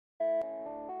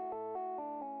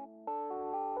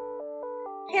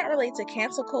can't relate to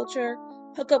cancel culture,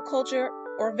 hookup culture,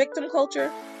 or victim culture,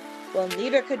 well,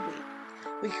 neither could we.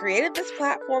 We created this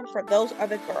platform for those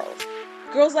other girls.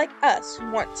 Girls like us who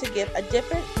want to give a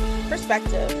different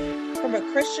perspective from a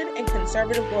Christian and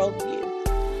conservative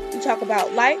worldview. We talk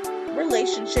about life,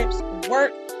 relationships,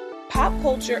 work, pop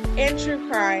culture, and true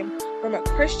crime from a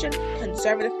Christian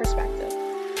conservative perspective.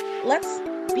 Let's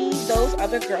be those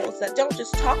other girls that don't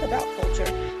just talk about culture,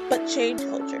 but change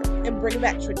culture and bring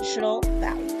back traditional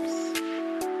values.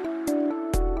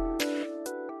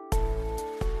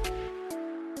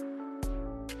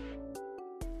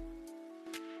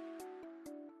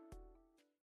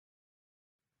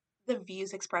 The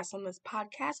views expressed on this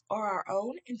podcast are our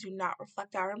own and do not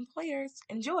reflect our employers.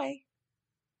 Enjoy!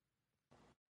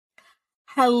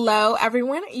 Hello,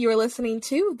 everyone. You're listening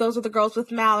to Those Are the Girls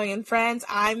with Mallory and Friends.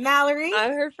 I'm Mallory.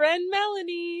 I'm her friend,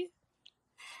 Melanie.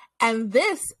 And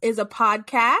this is a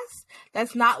podcast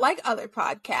that's not like other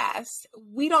podcasts.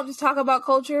 We don't just talk about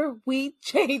culture, we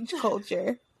change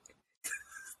culture.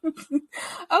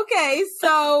 Okay,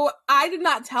 so I did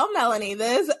not tell Melanie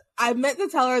this. I meant to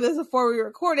tell her this before we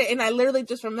recorded, and I literally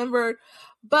just remembered.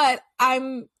 But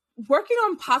I'm working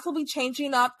on possibly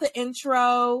changing up the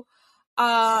intro.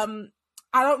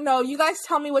 I don't know. You guys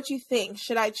tell me what you think.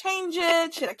 Should I change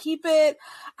it? Should I keep it?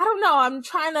 I don't know. I'm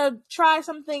trying to try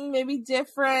something maybe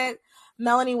different.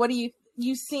 Melanie, what do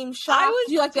you seem shocked?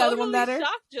 Do you like the other one better? I was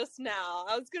shocked just now.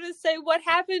 I was going to say, what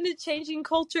happened to changing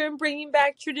culture and bringing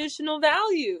back traditional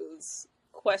values?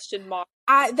 Question mark.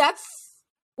 That's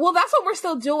what we're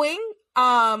still doing.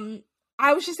 I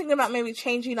was just thinking about maybe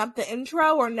changing up the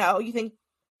intro, or no? You think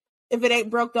if it ain't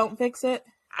broke, don't fix it?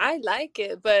 I like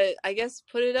it, but I guess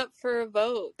put it up for a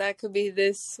vote. That could be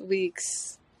this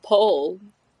week's poll.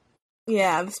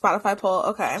 Yeah, the Spotify poll.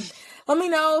 Okay. Let me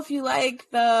know if you like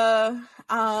the,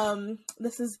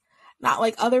 this is not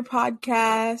like other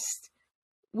podcasts.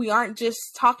 We aren't just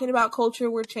talking about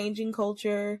culture, we're changing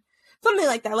culture. Something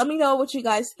like that. Let me know what you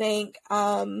guys think.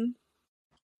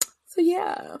 So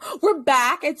yeah, we're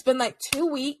back. It's been like 2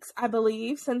 weeks, I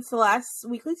believe, since the last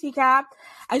weekly TCAP.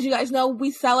 As you guys know,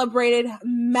 we celebrated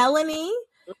Melanie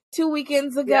 2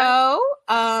 weekends ago.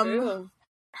 Yeah,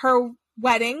 her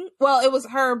wedding. Well, it was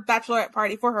her bachelorette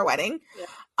party for her wedding.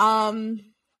 Yeah.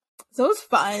 So it was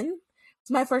fun.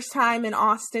 It's my first time in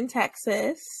Austin,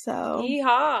 Texas. So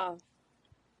yeehaw.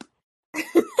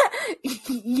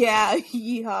 Yeah,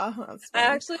 yeehaw. I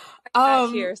actually back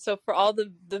here, so for all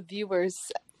the viewers,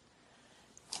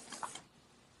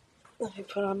 let me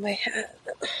put on my hat.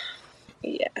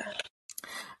 Yeah.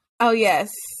 Oh,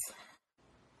 yes.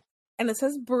 And it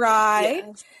says bride.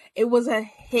 Yes. It was a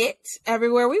hit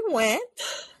everywhere we went.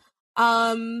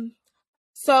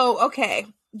 So, okay,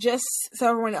 just so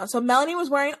everyone knows. So Melanie was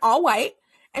wearing all white,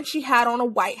 and she had on a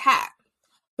white hat.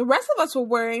 The rest of us were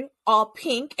wearing all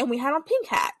pink, and we had on pink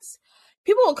hats.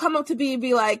 People will come up to me and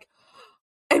be like,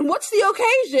 and what's the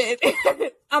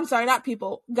occasion? I'm sorry, not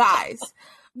people, guys.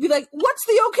 Be like, what's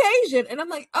the occasion? And I'm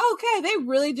like, oh, okay, they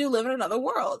really do live in another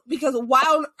world. Because why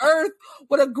on earth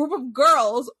would a group of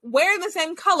girls wearing the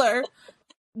same color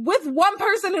with one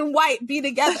person in white be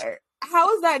together?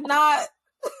 How is that not?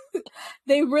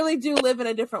 They really do live in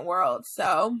a different world.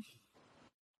 So,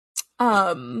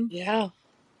 yeah.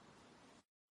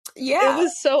 It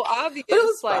was so obvious, it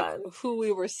was like fun. Who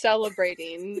we were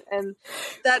celebrating, and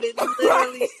that it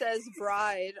literally says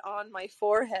bride on my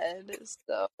forehead.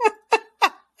 So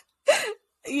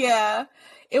yeah,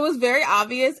 it was very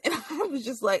obvious, and I was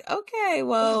just like, okay,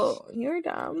 well, you're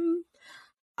dumb.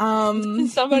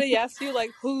 Somebody asked you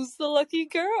like, who's the lucky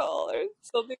girl or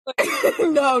something like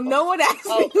that? No one asked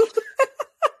me.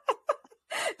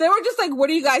 They were just like, what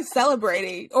are you guys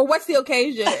celebrating? Or what's the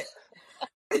occasion?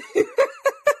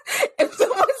 If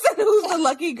someone said who's the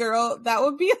lucky girl, that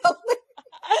would be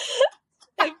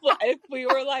hilarious. If we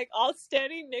were like all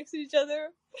standing next to each other,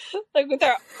 like with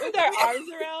our arms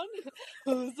around,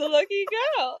 who's the lucky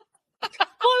girl?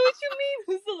 What would you mean,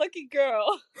 who's the lucky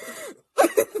girl?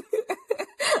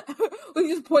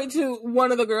 We just point to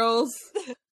one of the girls.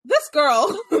 This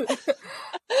girl.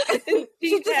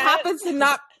 She just happens to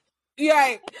not.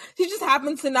 Yeah, she just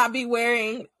happens to not be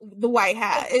wearing the white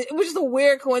hat, which is a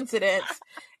weird coincidence.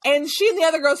 And she and the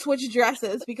other girl switched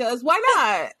dresses because why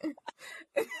not?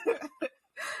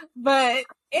 But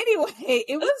anyway,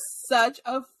 it was such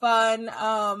a fun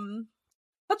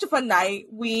night.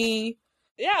 Weekend.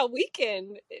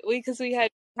 Because we had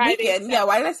Friday. Weekend. Yeah,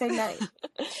 why did I say night?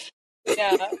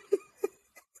 Yeah.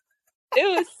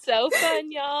 It was so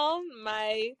fun, y'all.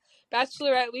 My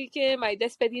bachelorette weekend, my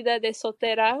despedida de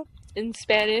soltera in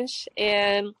Spanish,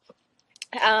 and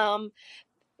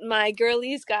my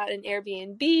girlies got an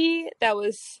Airbnb that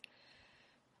was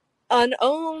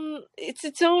it's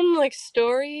its own like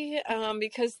story,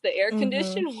 because the air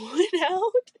condition went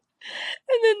out.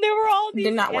 And then there were all these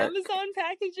Did not work. Amazon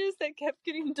packages that kept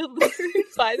getting delivered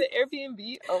by the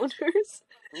Airbnb owners.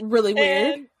 Really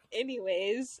weird. And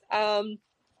anyways,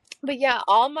 but yeah,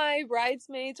 all my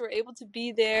bridesmaids were able to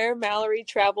be there. Mallory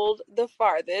traveled the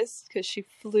farthest because she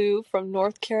flew from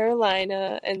North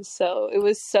Carolina. And so it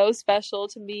was so special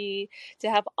to me to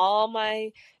have all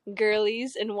my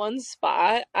girlies in one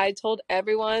spot. I told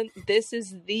everyone, this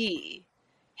is the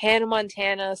Hannah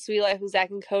Montana, Sweet Life of Zach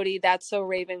and Cody, That's So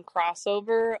Raven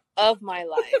crossover of my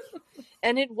life.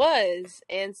 And it was.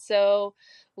 And so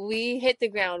we hit the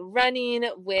ground running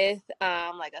with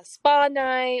like a spa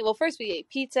night. Well, first we ate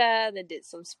pizza, then did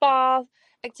some spa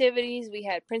activities. We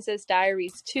had Princess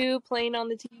Diaries 2 playing on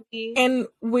the TV. And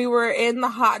we were in the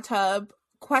hot tub.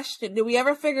 Question, did we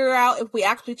ever figure out if we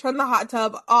actually turned the hot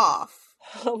tub off?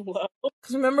 Hello.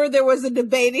 Because remember, there was a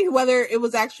debating whether it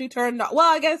was actually turned off.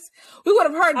 Well, I guess we would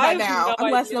have heard by now,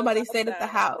 unless nobody stayed at the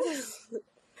house.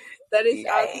 That is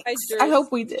outside I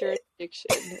hope we did.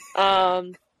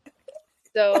 Jurisdiction.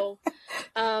 So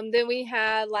then we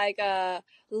had like a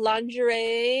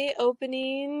lingerie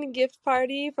opening gift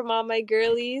party from all my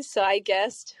girlies. So I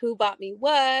guessed who bought me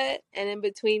what. And in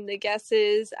between the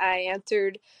guesses, I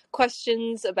answered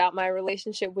questions about my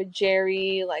relationship with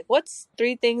Jerry. Like, what's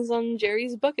 3 things on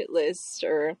Jerry's bucket list?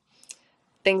 Or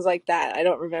things like that. I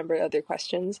don't remember other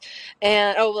questions.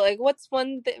 And like, what's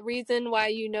one reason why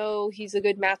you know he's a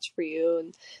good match for you?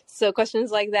 And so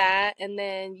questions like that. And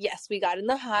then yes, we got in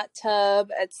the hot tub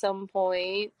at some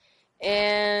point,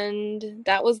 and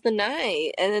that was the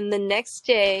night. And then the next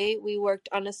day we worked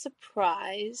on a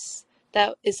surprise.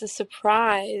 That is a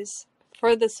surprise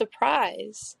for the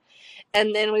surprise.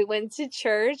 And then we went to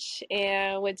church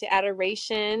and went to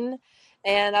adoration,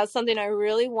 and that was something I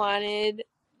really wanted,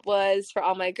 was for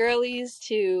all my girlies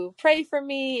to pray for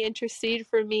me, intercede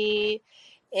for me.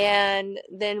 And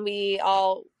then we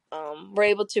all were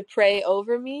able to pray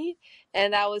over me.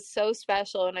 And that was so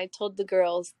special. And I told the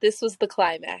girls, this was the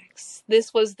climax.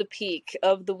 This was the peak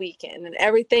of the weekend. And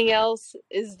everything else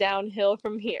is downhill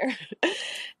from here.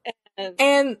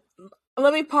 And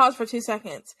let me pause for 2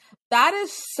 seconds. That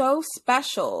is so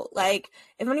special. Like,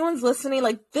 if anyone's listening,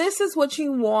 like, this is what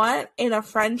you want in a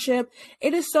friendship.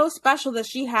 It is so special that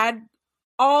she had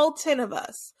all 10 of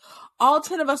us. All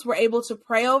 10 of us were able to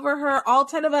pray over her. All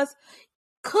 10 of us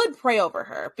could pray over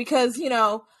her because, you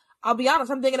know, I'll be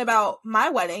honest, I'm thinking about my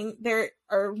wedding. There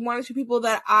are 1 or 2 people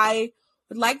that I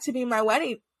would like to be in my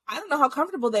wedding. I don't know how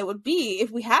comfortable they would be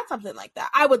if we had something like that.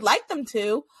 I would like them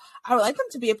to. I would like them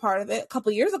to be a part of it. A couple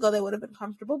of years ago, they would have been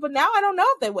comfortable, but now I don't know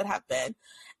if they would have been.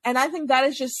 And I think that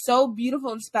is just so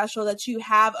beautiful and special that you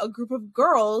have a group of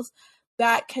girls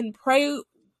that can pray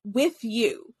with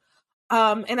you.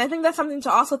 And I think that's something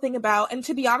to also think about. And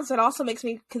to be honest, it also makes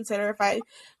me consider, if I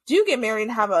do get married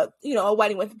and have a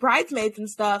wedding with bridesmaids and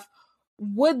stuff,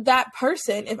 would that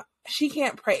person, if she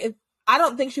can't pray, if I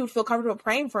don't think she would feel comfortable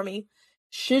praying for me,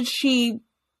 should she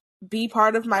be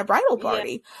part of my bridal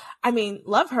party? Yeah. I mean,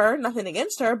 love her, nothing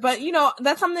against her, but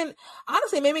that's something,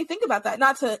 honestly, made me think about that.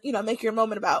 Not to, make your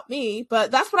moment about me,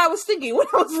 but that's what I was thinking when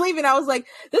I was leaving. I was like,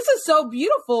 this is so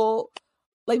beautiful.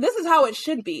 Like, this is how it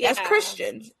should be as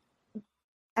Christians.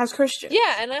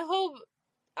 Yeah. And I hope,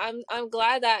 I'm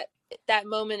glad that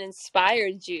moment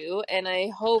inspired you. And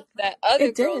I hope that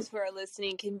other girls who are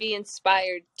listening can be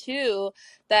inspired too,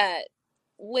 that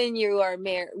when you are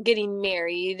getting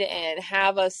married and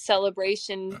have a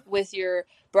celebration with your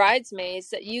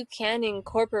bridesmaids, that you can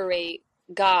incorporate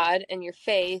God and your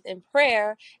faith and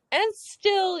prayer and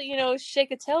still,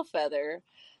 shake a tail feather,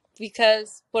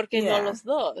 because porque no los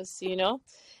dos,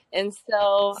 And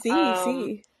so,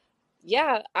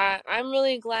 yeah, I'm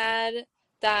really glad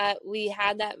that we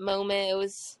had that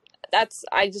moment.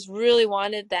 I just really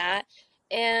wanted that.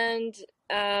 And,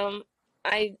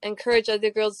 I encourage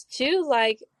other girls too,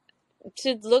 like,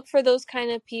 to look for those kind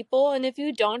of people. And if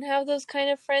you don't have those kind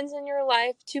of friends in your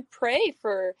life, to pray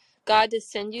for God to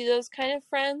send you those kind of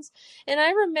friends. And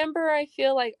I remember, I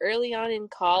feel like early on in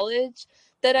college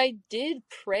that I did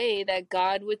pray that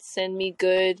God would send me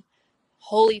good,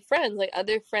 holy friends, like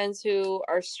other friends who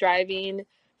are striving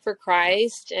for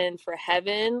Christ and for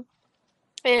heaven.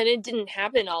 And it didn't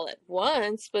happen all at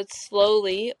once, but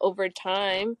slowly over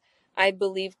time, I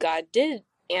believe God did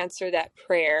answer that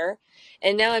prayer.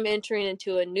 And now I'm entering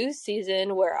into a new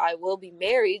season where I will be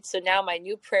married. So now my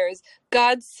new prayer is,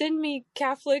 God, send me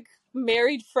Catholic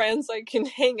married friends I can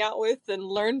hang out with and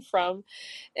learn from.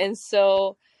 And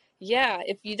so, yeah,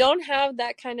 if you don't have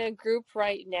that kind of group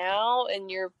right now in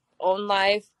your own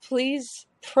life, please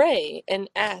pray and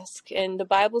ask. And the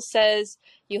Bible says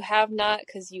you have not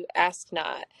because you ask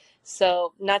not.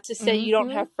 So not to say you don't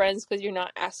have friends because you're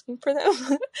not asking for them,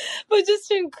 but just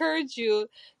to encourage you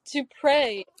to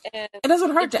pray. And it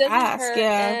doesn't hurt to ask.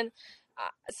 Yeah. And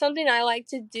something I like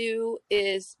to do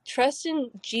is trust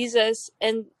in Jesus,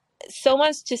 and so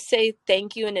much to say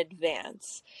thank you in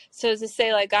advance. So to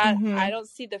say, like, God, I don't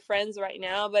see the friends right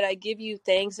now, but I give you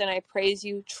thanks and I praise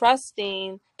you,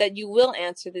 trusting that you will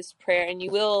answer this prayer and you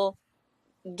will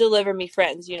deliver me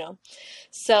friends, you know.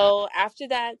 So after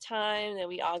that time, then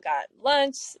we all got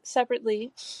lunch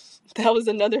separately. That was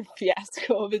another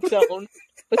fiasco of its own.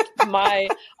 With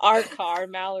our car,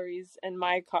 Mallory's, and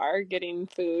my car getting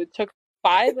food. Took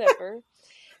 5 ever.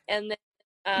 And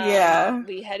then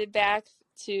we headed back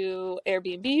to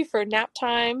Airbnb for nap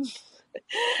time.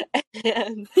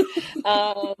 and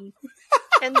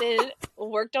then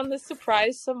worked on the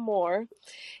surprise some more.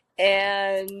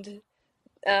 And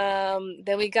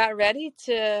then we got ready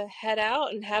to head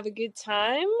out and have a good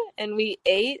time. And we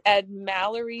ate at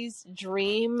Mallory's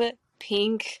Dream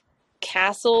Pink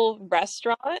Castle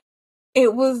restaurant.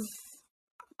 It was,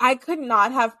 I could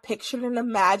not have pictured and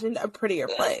imagined a prettier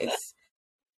place.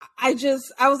 I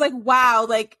was like, wow,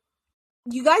 like,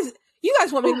 you guys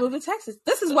want me to move to Texas.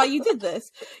 This is why you did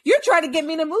this. You're trying to get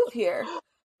me to move here.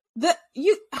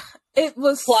 It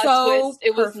was plot so twist.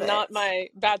 It was not my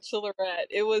bachelorette.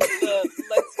 It was the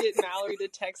let's get Mallory to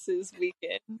Texas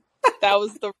weekend. That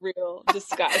was the real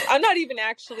disguise. I'm not even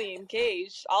actually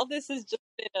engaged. All this has just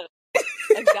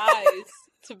been a guise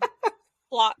to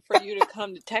plot for you to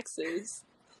come to Texas.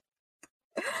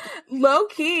 Low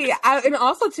key. And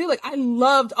also too, like, I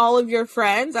loved all of your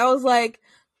friends. I was like,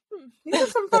 these are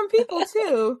some fun people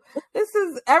too. This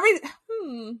is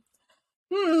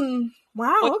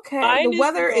wow, okay. The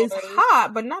weather is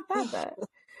hot, but not that bad.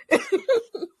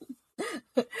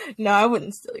 No, I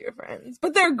wouldn't steal your friends.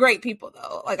 But they're great people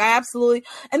though. Like, I absolutely,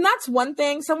 and that's one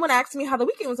thing. Someone asked me how the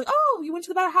weekend was, like, oh, you went to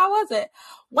the battle, how was it?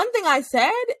 One thing I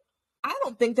said, I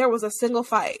don't think there was a single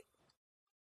fight.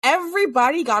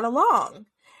 Everybody got along.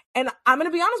 And I'm going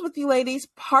to be honest with you ladies,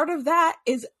 part of that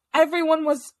is everyone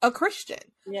was a Christian.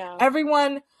 Yeah.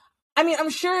 Everyone, I mean,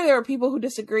 I'm sure there were people who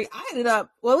disagree. I ended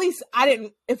up, well, at least I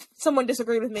didn't, if someone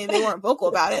disagreed with me, they weren't vocal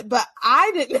about it, but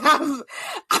I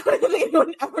don't think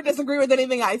anyone ever disagree with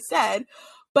anything I said.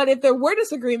 But if there were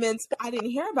disagreements, I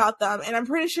didn't hear about them. And I'm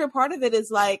pretty sure part of it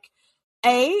is like,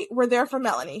 we're there for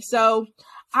Melanie. So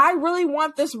I really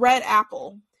want this red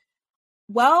apple.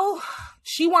 Well,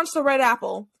 she wants the red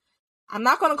apple. I'm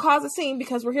not going to cause a scene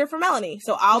because we're here for Melanie,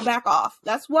 so I'll back off.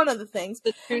 That's one of the things.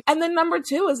 And then number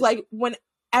 2 is like when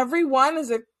everyone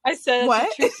is I said what?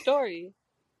 It's a true story.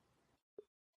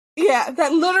 Yeah,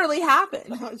 that literally happened.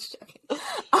 No, I'm just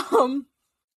joking.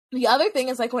 The other thing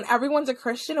is like when everyone's a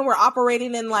Christian and we're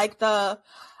operating in like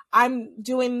I'm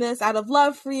doing this out of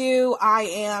love for you.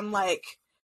 I'm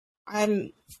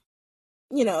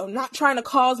not trying to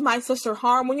cause my sister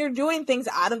harm. When you're doing things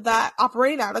out of that,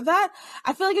 operating out of that,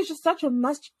 I feel like it's just such a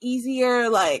much easier,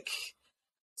 like,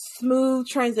 smooth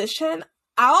transition.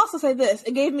 I'll also say this.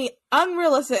 It gave me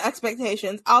unrealistic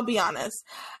expectations. I'll be honest.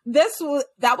 That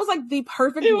was like the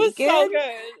perfect weekend. Was so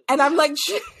good. And I'm like,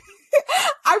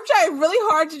 I'm trying really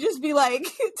hard to just be like,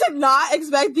 to not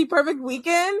expect the perfect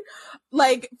weekend,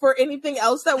 like, for anything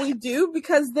else that we do,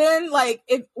 because then, like,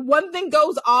 if one thing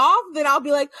goes off, then I'll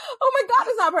be like, oh my God,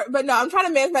 it's not perfect. But no, I'm trying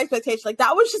to manage my expectations. Like,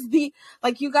 that was just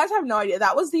you guys have no idea.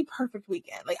 That was the perfect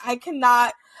weekend. Like, only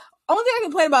thing I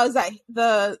complain about is that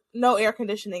the no air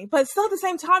conditioning, but still at the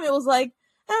same time, it was like,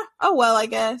 oh well, I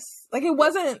guess. Like, it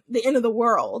wasn't the end of the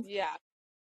world. Yeah.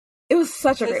 It was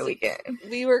such a great weekend.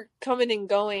 We were coming and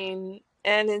going,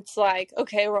 and it's like,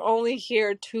 okay, we're only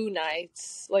here 2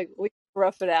 nights. Like, we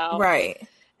rough it out. Right.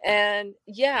 And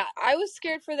yeah, I was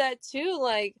scared for that too.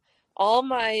 Like, all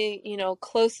my,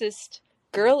 closest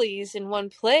girlies in one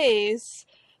place,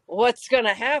 what's going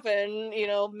to happen?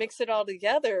 Mix it all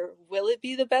together. Will it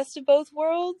be the best of both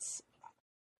worlds?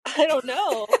 I don't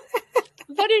know.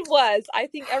 But it was. I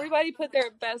think everybody put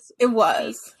their best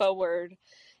feet forward.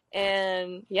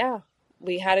 And yeah,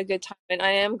 we had a good time. And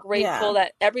I am grateful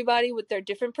that everybody with their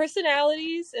different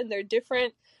personalities and their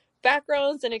different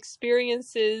backgrounds and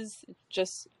experiences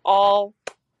just all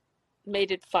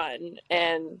made it fun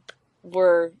and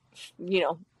were,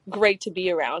 great to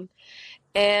be around.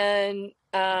 And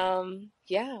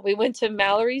we went to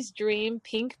Mallory's Dream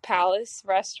Pink Palace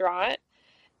restaurant.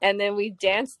 And then we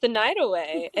danced the night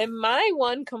away. And my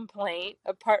one complaint,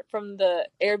 apart from the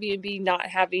Airbnb not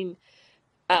having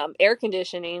air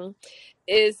conditioning,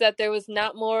 is that there was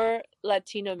not more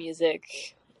Latino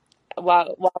music.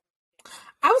 While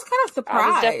I was kind of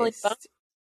surprised. I was definitely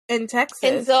in Texas.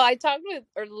 And so I talked with,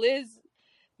 or Liz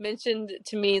mentioned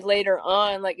to me later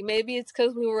on, like maybe it's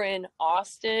because we were in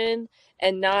Austin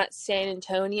and not San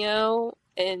Antonio,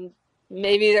 and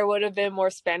maybe there would have been more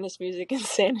Spanish music in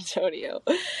San Antonio.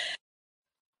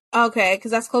 Okay,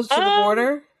 because that's close to the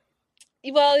border.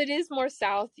 Well, it is more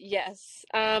south, yes.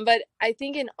 But I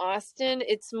think in Austin,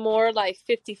 it's more like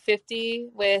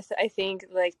 50-50 with, I think,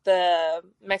 like the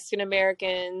Mexican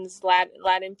Americans,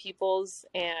 Latin peoples,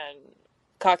 and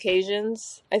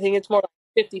Caucasians. I think it's more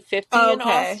like 50-50 in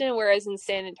Austin, whereas in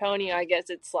San Antonio, I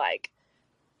guess it's like,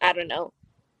 I don't know,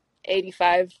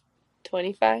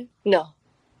 85-25? No.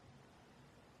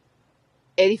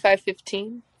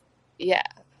 85-15? Yeah.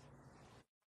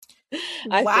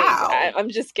 Wow. I'm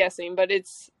just guessing, but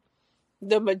it's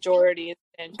the majority in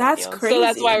San Antonio. That's crazy. So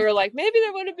that's why we're like, maybe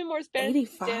there would have been more Spanish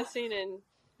dancing and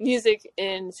music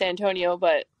in San Antonio,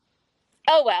 but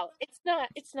oh well, it's not.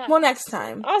 Well, next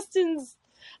time. Austin's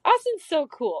so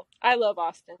cool. I love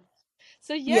Austin.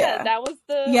 So yeah. That was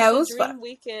the dream fun.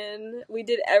 Weekend. We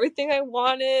did everything I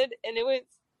wanted, and it went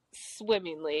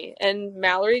swimmingly. And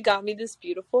Mallory got me this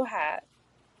beautiful hat.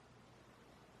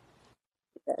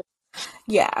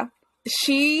 Yeah.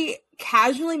 She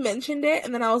casually mentioned it,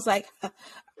 and then I was like,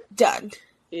 done.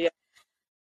 Yeah.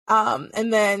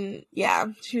 And then,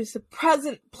 she was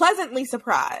pleasantly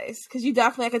surprised, because you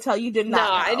definitely, I could tell you did not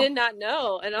know. I did not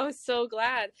know, and I was so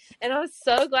glad. And I was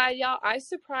so glad, y'all. I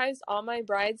surprised all my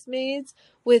bridesmaids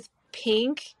with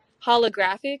pink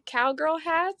holographic cowgirl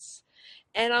hats,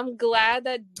 and I'm glad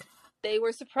that they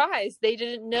were surprised. They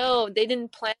didn't know. They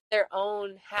didn't plan their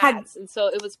own hats, and so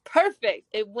it was perfect.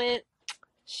 It went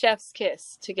chef's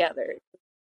kiss together.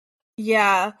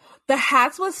 Yeah, the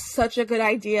hats was such a good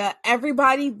idea.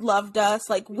 Everybody loved us.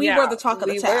 Like, we were the talk of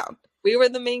the town. We were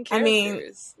the main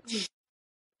characters. I mean,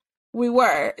 we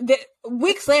were.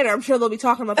 Weeks later, I'm sure they'll be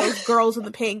talking about those girls in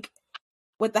the pink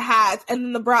with the hats and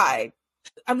then the bride.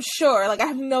 I'm sure. Like, I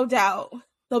have no doubt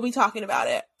they'll be talking about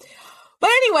it. But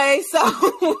anyway, so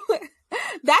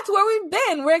that's where we've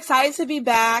been. We're excited to be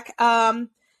back. And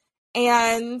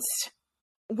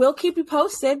we'll keep you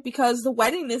posted, because the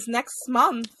wedding is next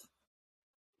month.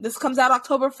 This comes out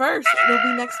October 1st. It'll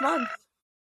be next month.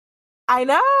 I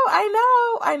know.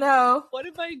 What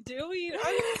am I doing?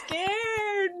 I'm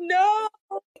scared.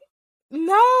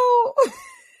 No.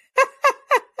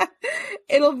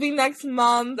 It'll be next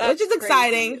month, which is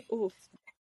exciting. Oof,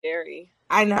 scary.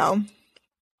 I know.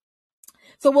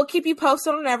 So we'll keep you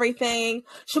posted on everything.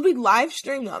 Should we live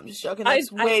stream? No, I'm just joking.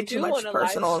 That's way too much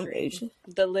personal engagement.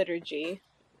 The liturgy.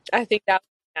 I think that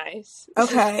would be nice.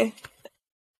 Okay.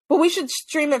 But we should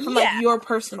stream it from, like, your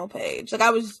personal page. Like, okay.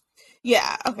 I was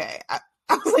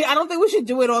like, I don't think we should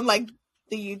do it on, like,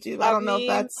 the YouTube. I don't know if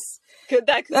that's... Could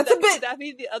that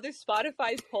be the other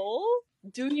Spotify poll?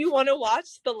 Do you want to watch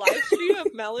the live stream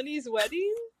of Melanie's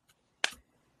wedding?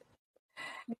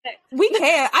 We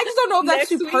can. I just don't know if that's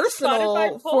too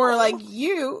personal for, like,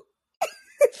 you.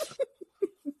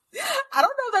 I don't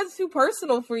know if that's too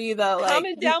personal for you, though. Like,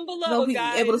 comment down below, they'll be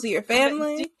guys. able to see your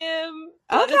family. DM,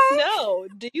 let us know.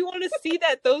 Do you want to see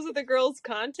that Those Are the Girls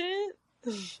content?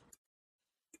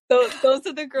 Those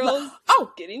are the girls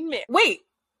getting married. Wait.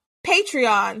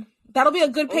 Patreon. That'll be a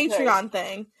good Patreon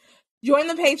thing. Join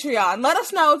the Patreon. Let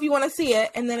us know if you want to see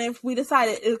it, and then if we decide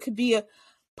it could be a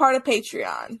part of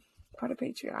Patreon.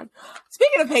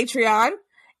 Speaking of Patreon,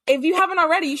 if you haven't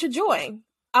already, you should join.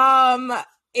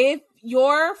 If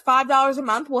your $5 a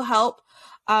month will help,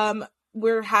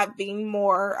 we're having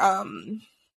more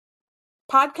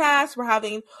podcasts, we're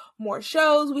having more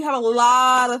shows, we have a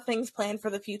lot of things planned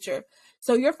for the future.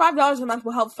 So your $5 a month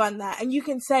will help fund that, and you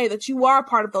can say that you are a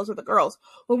part of Those Are the Girls.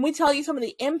 When we tell you some of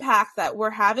the impact that we're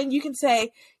having, you can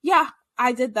say, yeah,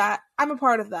 I did that. I'm a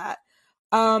part of that.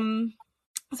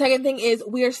 Second thing is,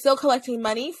 we are still collecting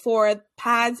money for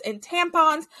pads and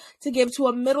tampons to give to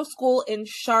a middle school in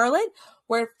Charlotte.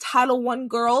 We're Title I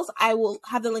Girls. I will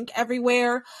have the link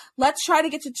everywhere. Let's try to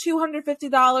get to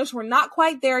 $250. We're not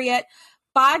quite there yet.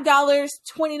 $5,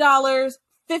 $20,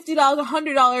 $50,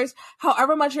 $100,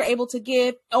 however much you're able to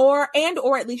give, or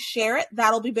at least share it.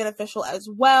 That'll be beneficial as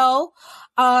well.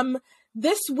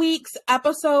 This week's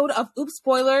episode of Oops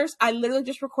Spoilers, I literally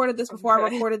just recorded this before I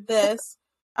recorded this.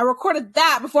 I recorded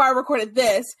that before I recorded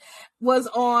this, was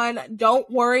on Don't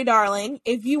Worry, Darling.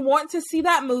 If you want to see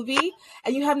that movie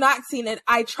and you have not seen it,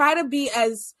 I try to be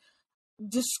as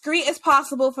discreet as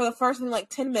possible for the first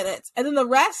 10 minutes. And then the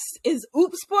rest is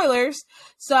Oops Spoilers.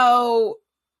 So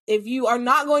if you are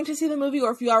not going to see the movie,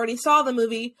 or if you already saw the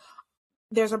movie,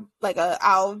 there's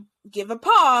I'll give a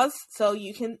pause so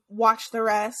you can watch the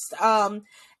rest.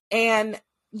 And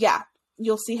yeah,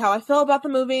 you'll see how I feel about the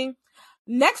movie.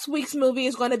 Next week's movie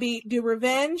is going to be Do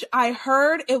Revenge. I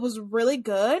heard it was really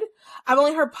good. I've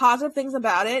only heard positive things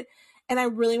about it, and I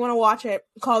really want to watch it.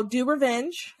 Called Do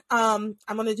Revenge. I'm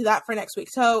going to do that for next week.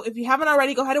 So if you haven't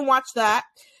already, go ahead and watch that.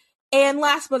 And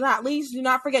last but not least, do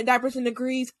not forget Diapers and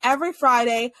Degrees every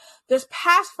Friday. This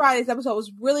past Friday's episode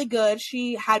was really good.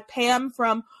 She had Pam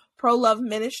from Pro Love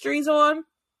Ministries on.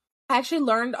 I actually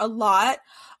learned a lot.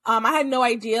 I had no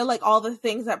idea like all the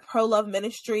things that Pro Love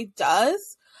Ministry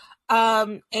does.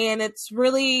 And it's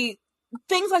really,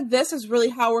 things like this is really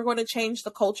how we're going to change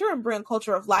the culture and bring a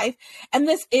culture of life. And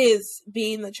this is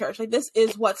being the church. Like this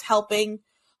is what's helping,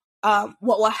 what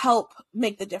will help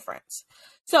make the difference.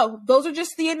 So those are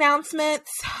just the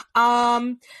announcements.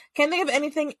 Can't think of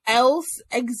anything else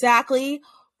exactly.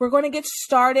 We're going to get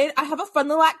started. I have a fun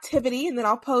little activity and then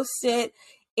I'll post it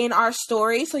in our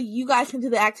story so you guys can do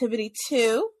the activity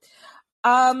too.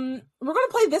 We're going to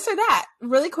play this or that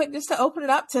really quick just to open it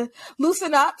up, to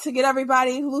loosen up, to get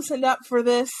everybody loosened up for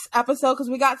this episode because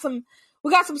we got some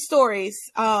stories.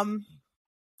 I'm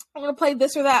going to play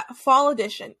this or that fall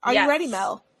edition. Are you ready,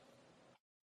 Mel?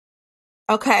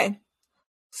 Okay.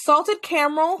 Salted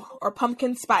caramel or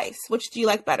pumpkin spice? Which do you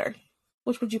like better?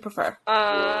 Which would you prefer?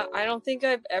 I don't think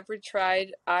I've ever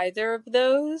tried either of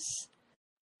those.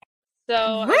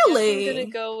 So really? I guess I'm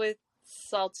gonna go with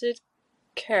salted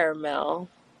caramel.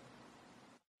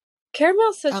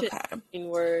 Caramel is such an interesting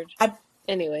word.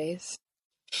 Anyways.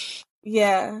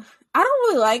 Yeah. I don't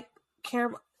really like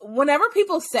caramel. Whenever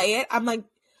people say it, I'm like,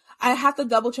 I have to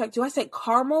double check. Do I say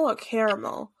caramel or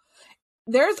caramel?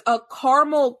 There's a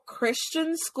Carmel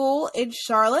Christian school in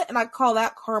Charlotte, and I call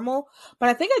that caramel, but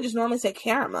I think I just normally say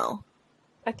caramel.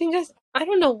 I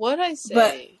don't know what I say.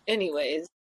 But anyways.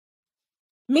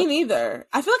 Me neither.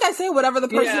 I feel like I say whatever the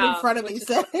person in front of me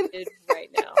said.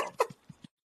 Right now.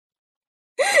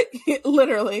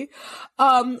 Literally.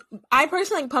 I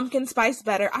personally like pumpkin spice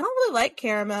better. I don't really like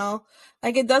caramel.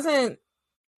 Like it doesn't,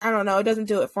 I don't know, it doesn't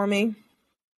do it for me.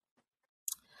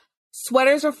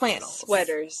 Sweaters or flannels?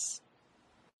 Sweaters.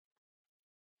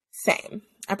 Same.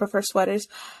 I prefer sweaters.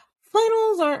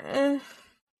 Flannels are,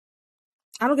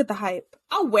 I don't get the hype.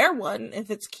 I'll wear one if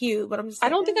it's cute, but I'm just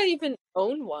like, I don't think I even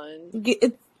own one.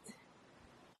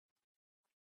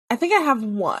 I think I have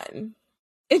one.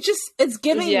 It's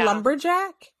giving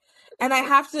lumberjack. And I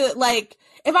have to, like,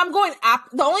 if I'm going,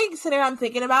 the only scenario I'm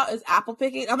thinking about is apple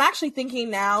picking. I'm actually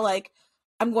thinking now, like,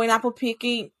 I'm going apple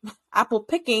picking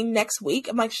next week.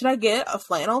 I'm like, should I get a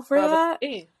flannel for that?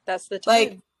 That's the time.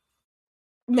 Like,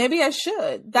 maybe I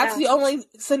should. That's the only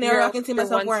scenario I can see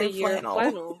myself wearing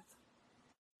flannel.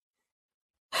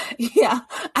 Yeah,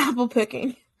 apple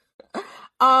picking.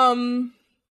 Apple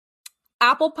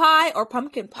pie or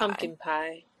pumpkin pie? Pumpkin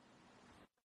pie.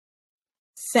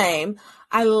 Same.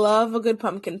 I love a good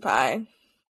pumpkin pie.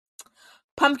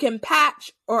 Pumpkin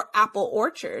patch or apple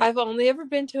orchard? I've only ever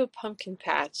been to a pumpkin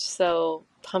patch, so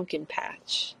pumpkin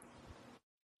patch.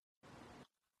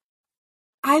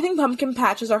 I think pumpkin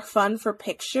patches are fun for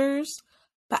pictures,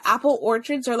 but apple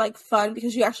orchards are like fun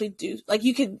because you actually do, like,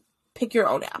 you can pick your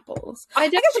own apples. I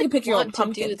guess you can pick your own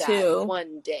pumpkin too.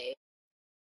 One day.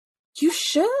 You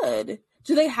should.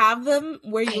 Do they have them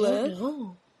where you live?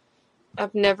 No.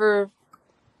 I've never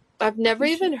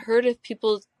even heard of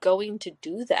people going to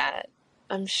do that.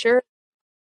 I'm sure.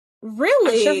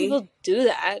 Really? I'm sure people do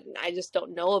that. I just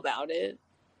don't know about it.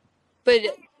 But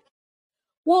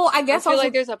well, I guess I feel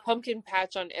like there's a pumpkin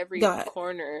patch on every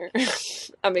corner.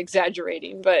 I'm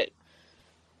exaggerating, but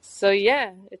so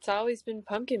yeah, it's always been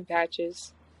pumpkin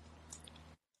patches.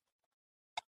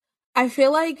 I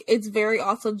feel like it's very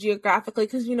also geographically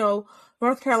because, you know,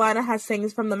 North Carolina has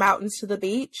things from the mountains to the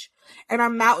beach, and our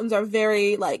mountains are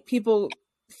very, like, people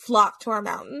flock to our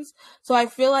mountains. So I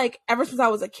feel like ever since I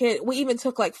was a kid, we even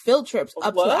took, like, field trips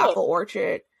up to the apple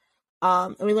orchard.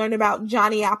 And we learned about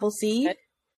Johnny Appleseed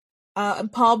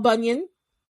and Paul Bunyan.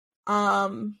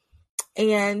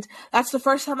 And that's the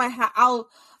first time I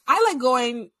like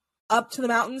going up to the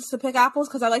mountains to pick apples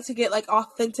because I like to get, like,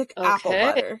 authentic apple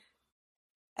butter.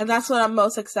 And that's what I'm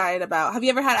most excited about. Have you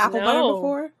ever had apple butter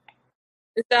before?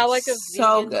 Is that like a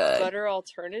vegan butter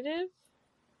alternative?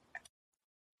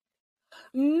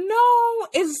 No,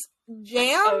 it's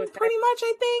jam pretty much,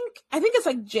 I think. I think it's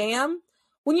like jam.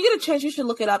 When you get a chance, you should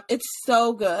look it up. It's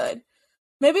so good.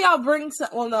 Maybe I'll bring some.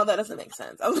 Well, no, that doesn't make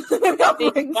sense. Maybe I'll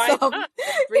bring some.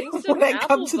 Bring some when apple I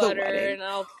come to butter the wedding. And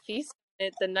I'll feast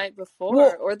it the night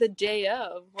before or the day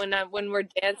of when we're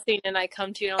dancing and I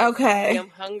come to you and I'm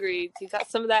hungry. You got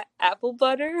some of that apple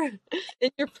butter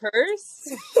in your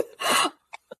purse?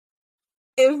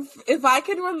 if I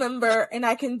can remember and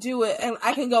I can do it and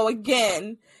I can go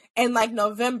again in like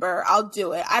November, I'll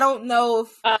do it. I don't know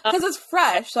if because it's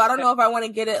fresh, so I don't know if I want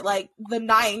to get it like the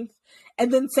 9th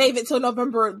and then save it till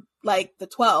November like the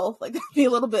 12th. Like that'd be a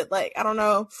little bit like I don't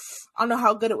know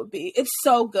how good it would be. It's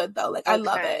so good though. Like I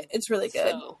love it. It's really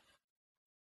good.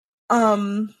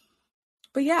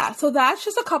 But yeah, so that's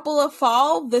just a couple of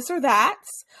fall this or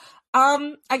that's.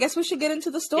 I guess we should get into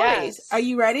the stories. Yes. Are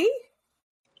you ready?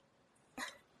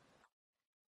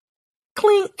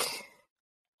 Clink.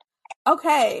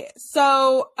 Okay,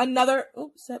 so another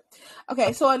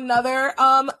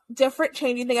different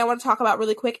changing thing I want to talk about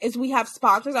really quick is we have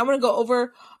sponsors. I want to go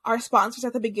over our sponsors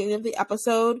at the beginning of the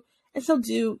episode, and so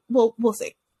we'll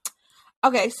see.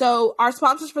 Okay, so our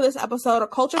sponsors for this episode are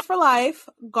Culture for Life,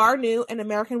 Garnu, and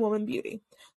American Woman Beauty.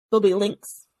 There'll be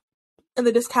links in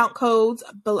the discount codes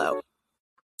below.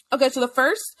 Okay, so the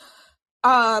first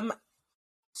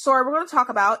story we're going to talk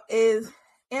about is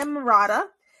Emrata.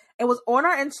 It was on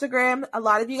our Instagram. A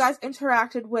lot of you guys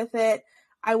interacted with it.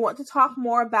 I want to talk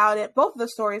more about it. Both of the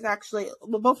stories, actually,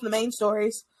 both of the main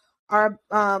stories are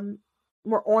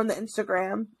were on the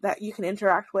Instagram that you can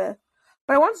interact with.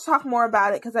 But I want to talk more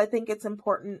about it because I think it's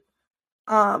important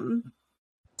to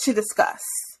discuss.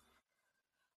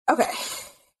 Okay,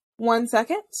 1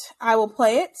 second. I will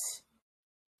play it.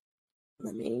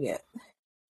 Let me get.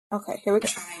 Okay, here we go.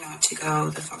 Try not to go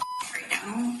the fuck right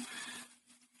now.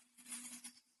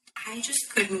 I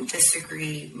just couldn't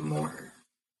disagree more.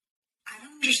 I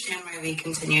don't understand why we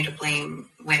continue to blame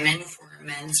women for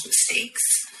men's mistakes,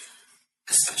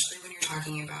 especially when you're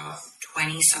talking about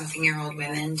 20-something-year-old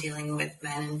women dealing with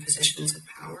men in positions of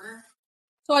power.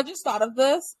 So I just thought of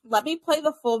this. Let me play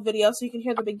the full video so you can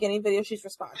hear the beginning video she's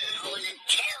responding.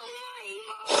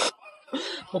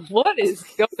 What is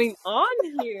going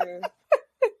on here?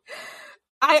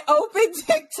 I opened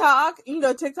TikTok. You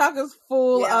know, TikTok is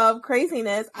full of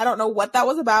craziness. I don't know what that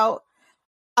was about.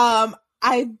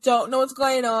 I don't know what's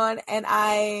going on, and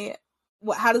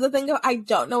how does the thing go? I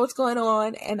don't know what's going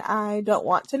on, and I don't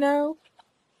want to know.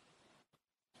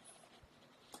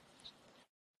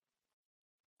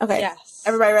 Okay. Yes.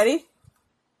 Everybody ready?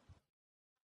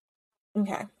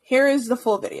 Okay. Here is the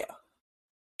full video.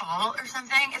 Or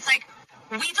something. It's like,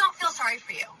 we don't feel sorry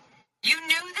for you. You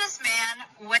knew this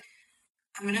man when...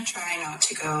 I'm going to try not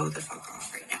to go the fuck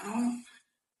off right now.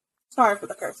 Sorry for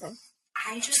the cursing.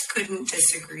 I just couldn't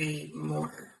disagree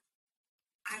more.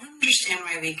 I don't understand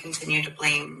why we continue to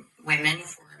blame women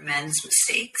for men's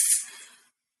mistakes,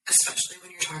 especially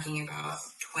when you're talking about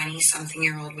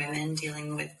 20-something-year-old women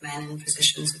dealing with men in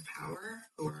positions of power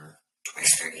who are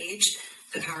twice their age.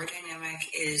 The power dynamic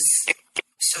is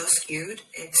so skewed,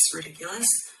 it's ridiculous.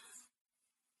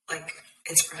 Like,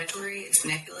 it's predatory, it's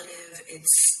manipulative,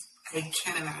 I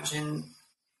can't imagine.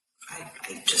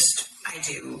 I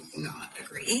do not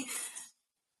agree.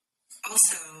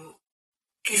 Also,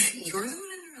 if you're the one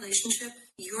in the relationship,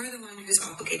 you're the one who's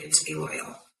obligated to be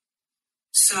loyal.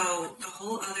 So the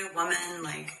whole other woman,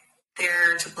 like,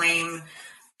 they're to blame,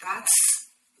 that's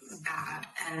bad.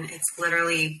 And it's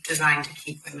literally designed to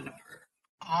keep women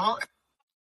apart.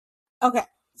 Okay,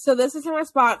 so this is in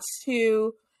response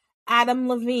to Adam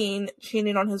Levine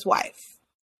cheating on his wife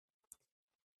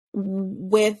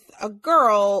with a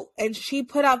girl, and she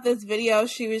put out this video.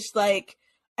 She was like,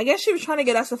 I guess she was trying to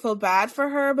get us to feel bad for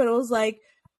her, but it was like,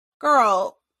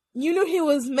 girl, you knew he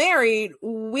was married.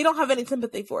 We don't have any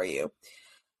sympathy for you.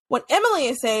 What Emily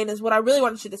is saying is what I really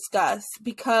wanted to discuss,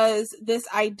 because this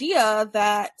idea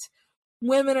that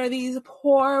women are these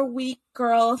poor, weak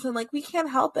girls and like, we can't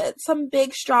help it. Some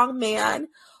big, strong man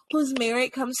who's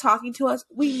married comes talking to us.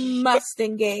 We must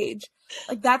engage.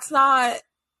 Like, that's not...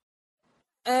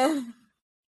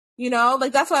 you know,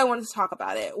 like, that's why I wanted to talk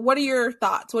about it. What are your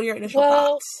thoughts? What are your initial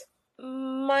thoughts?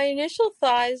 My initial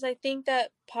thought is I think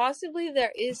that possibly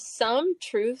there is some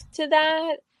truth to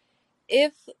that.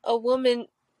 If a woman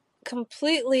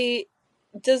completely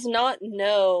does not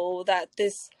know that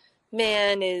this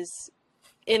man is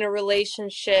in a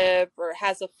relationship or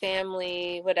has a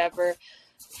family, whatever,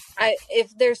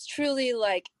 if there's truly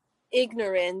like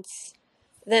ignorance,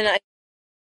 then I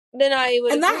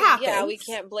would and that agree. happens. Yeah, we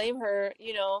can't blame her,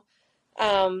 you know.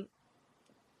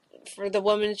 For the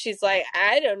woman, she's like,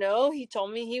 I don't know, he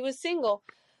told me he was single.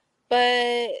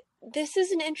 But this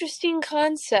is an interesting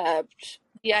concept.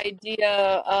 The idea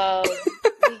of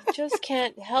we just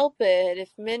can't help it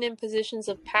if men in positions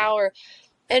of power,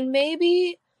 and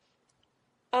maybe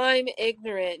I'm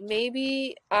ignorant.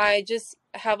 Maybe I just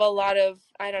have a lot of,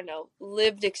 I don't know,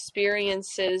 lived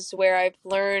experiences where I've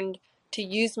learned to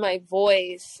use my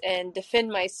voice and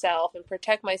defend myself and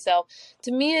protect myself.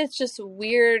 To me, it's just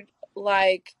weird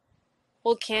like,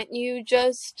 well, can't you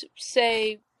just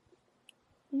say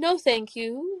no thank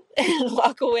you and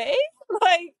walk away?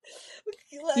 Like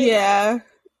yeah,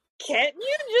 can't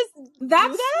you just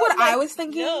that's do that? what I was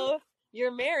thinking. No,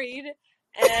 you're married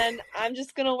and I'm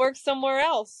just gonna work somewhere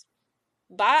else.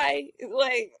 Bye.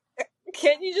 Like,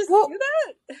 can't you just do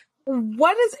that?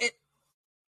 What is it?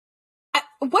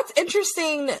 What's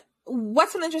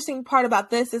an interesting part about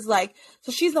this is like,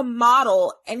 so she's a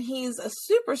model and he's a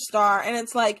superstar, and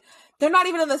it's like they're not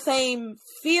even in the same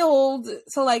field.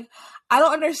 So like, I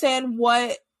don't understand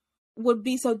what would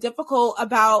be so difficult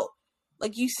about,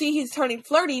 like, you see he's turning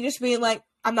flirty, just being like,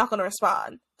 I'm not going to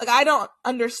respond. Like, I don't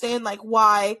understand like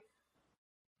why.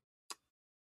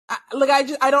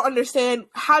 I don't understand,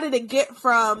 how did it get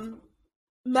from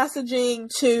messaging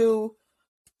to,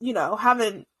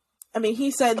 having, I mean,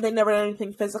 he said they never did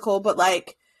anything physical, but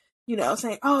like,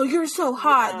 saying, oh, you're so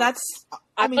hot. Yeah.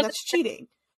 That's cheating.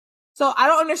 So I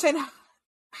don't understand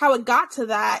how it got to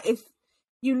that. If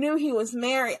you knew he was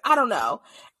married, I don't know.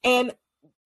 And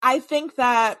I think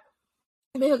that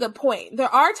you make a good point.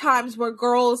 There are times where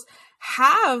girls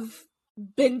have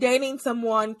been dating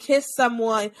someone, kissed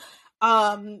someone,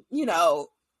 been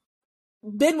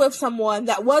with someone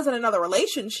that was in another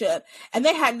relationship and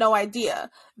they had no idea.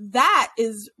 That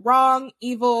is wrong,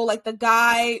 evil, like the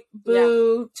guy,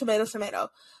 boo, tomato. So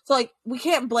like, we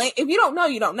can't blame, if you don't know,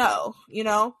 you don't know,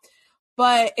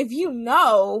 but if you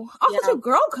know, also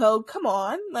girl code, come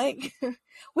on, like,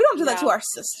 we don't do that to our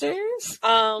sisters.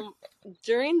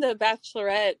 During the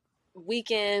Bachelorette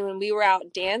weekend when we were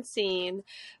out dancing,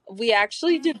 we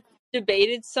actually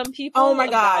debated some people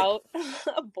about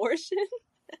abortion.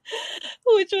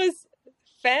 Which was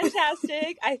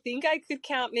fantastic. I think I could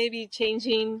count maybe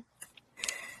changing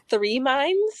 3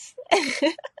 minds.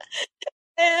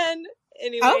 And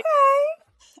anyway. Okay.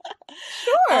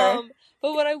 Sure.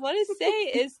 But what I want to say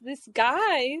is this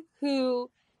guy who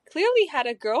clearly had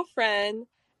a girlfriend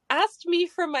asked me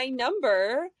for my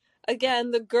number.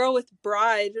 Again, the girl with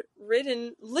bride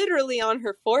written literally on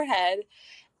her forehead.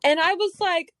 And I was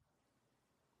like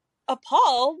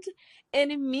appalled. And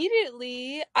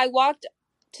immediately I walked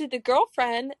to the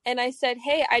girlfriend and I said,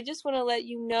 hey, I just want to let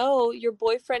you know your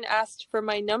boyfriend asked for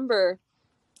my number,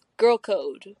 girl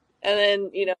code. And then,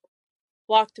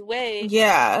 walked away.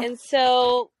 Yeah. And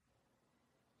so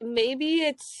maybe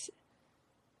I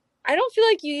don't feel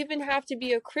like you even have to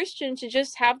be a Christian to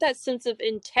just have that sense of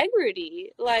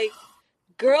integrity. Like,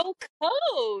 girl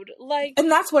code. Like, and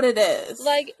that's what it is.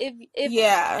 Like,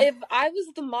 if I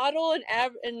was the model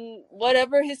and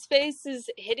whatever his face is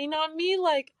hitting on me,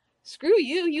 like, screw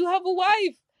you have a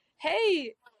wife.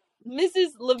 Hey,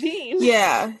 Mrs. Levine.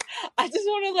 Yeah. I just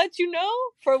want to let you know,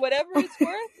 for whatever it's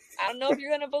worth, I don't know if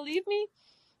you're going to believe me,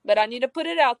 but I need to put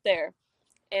it out there.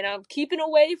 And I'm keeping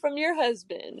away from your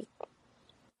husband.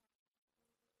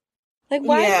 Like,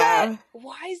 why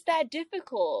is that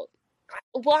difficult?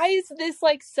 Why is this,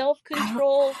 like,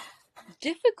 self-control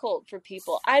difficult for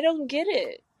people? I don't get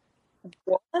it.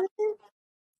 What?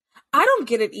 I don't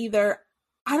get it either.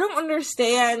 I don't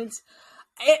understand.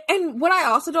 And what I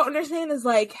also don't understand is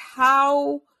like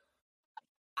how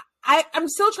I'm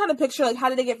still trying to picture like how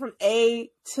did they get from A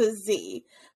to Z,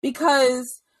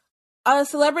 because a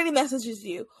celebrity messages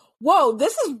you, whoa,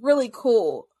 this is really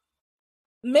cool.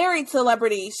 Married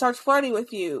celebrity starts flirting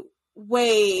with you.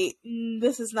 Wait,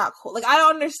 this is not cool. Like, I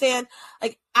don't understand,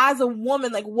 like, as a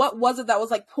woman, like, what was it that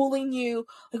was, like, pulling you?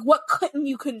 Like, what couldn't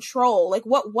you control? Like,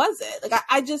 what was it? Like,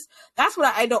 I just, that's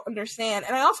what I don't understand.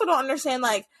 And I also don't understand,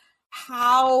 like,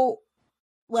 how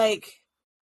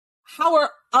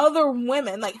are other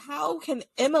women, like, how can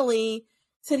Emily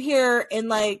sit here and,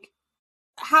 like,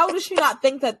 how does she not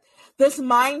think that this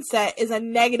mindset is a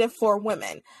negative for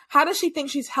women? How does she think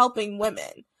she's helping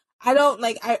women?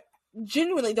 I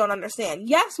genuinely don't understand.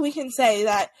 Yes, we can say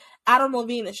that Adam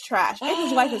Levine is trash and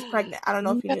his wife is pregnant. I don't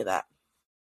know if you knew that.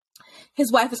 His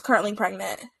wife is currently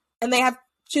pregnant and they have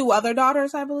 2 other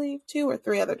daughters, I believe, 2 or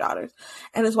 3 other daughters,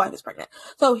 and his wife is pregnant.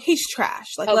 So he's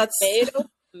trash. Like, let's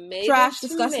trash,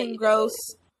 disgusting, gross.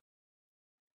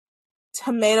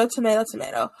 Tomato.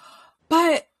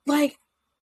 But like,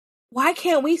 why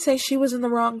can't we say she was in the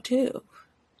wrong too?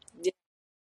 Yeah.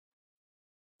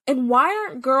 And why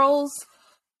aren't girls,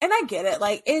 and I get it,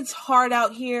 like, it's hard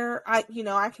out here. I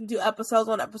can do episodes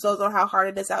on how hard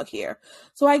it is out here.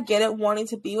 So I get it, wanting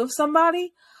to be with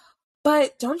somebody.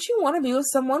 But don't you want to be with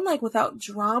someone, like, without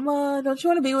drama? Don't you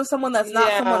want to be with someone that's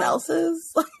not someone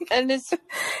else's? And it's, I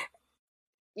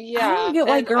don't get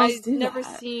why girls do that. I've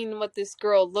never seen what this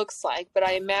girl looks like, but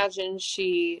I imagine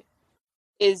she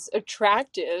is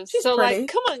attractive. She's so pretty.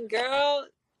 Like, come on, girl.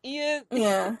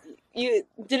 you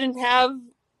didn't have,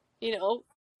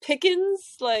 pickings,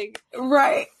 like,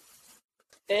 right.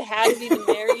 It had to be the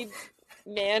married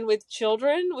man with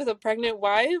children with a pregnant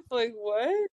wife. Like,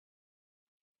 what?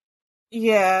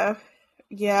 Yeah.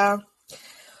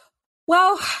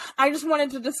 Well, I just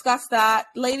wanted to discuss that.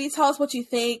 Ladies, tell us what you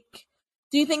think.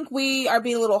 Do you think we are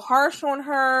being a little harsh on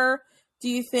her? Do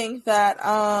you think that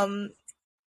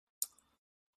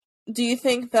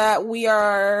we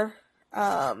are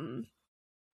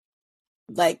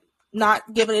like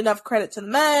not giving enough credit to the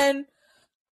men?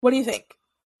 What do you think?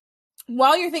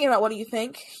 While you're thinking about what do you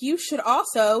think, you should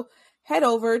also head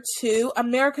over to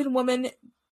American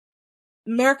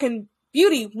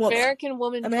Beauty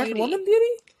Woman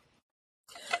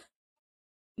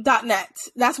 .net.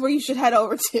 That's where you should head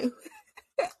over to.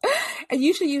 And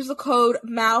you should use the code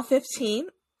MAL15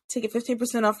 to get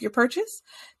 15% off your purchase.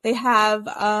 They have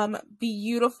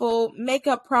beautiful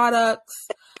makeup products.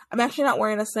 I'm actually not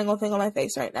wearing a single thing on my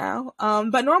face right now.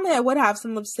 But normally I would have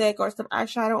some lipstick or some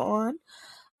eyeshadow on.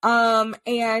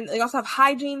 And they also have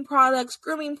hygiene products,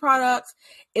 grooming products.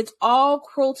 It's all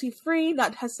cruelty-free,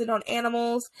 not tested on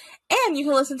animals. And you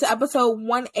can listen to episode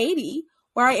 180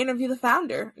 where I interview the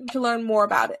founder to learn more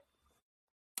about it.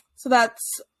 So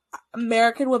that's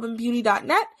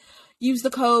AmericanWomanBeauty.net. Use the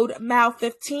code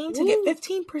MAL15 to get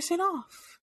 15%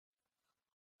 off.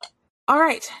 All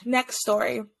right, next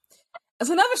story. There's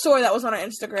another story that was on our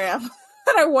Instagram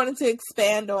that I wanted to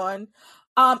expand on.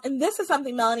 And this is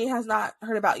something Melanie has not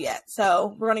heard about yet.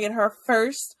 So we're going to get her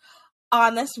first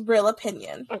honest, real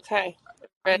opinion. Okay.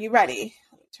 Are you ready?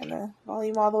 Turn the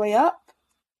volume all the way up.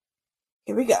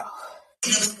 Here we go.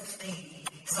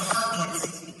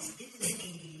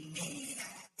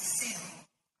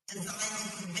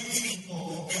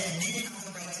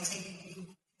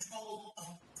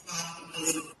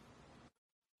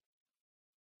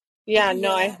 Yeah,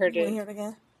 no, I heard it. Want to hear it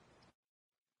again?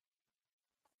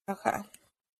 Okay.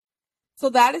 So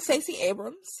that is Stacey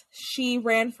Abrams. She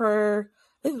ran for,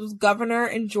 I think it was governor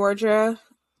in Georgia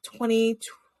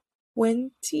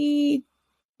 2018,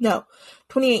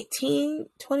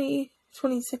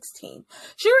 2016.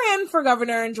 She ran for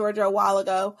governor in Georgia a while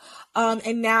ago.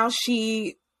 And now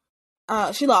she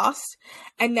lost,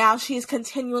 and now she's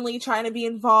continually trying to be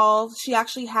involved. She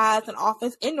actually has an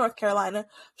office in North Carolina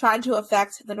trying to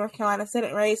affect the North Carolina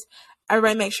Senate race.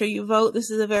 Everybody make sure you vote.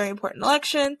 This is a very important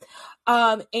election.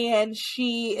 And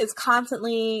she is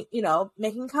constantly,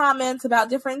 making comments about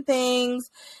different things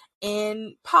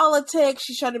in politics.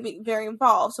 She's trying to be very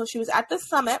involved. So she was at the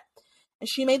summit, and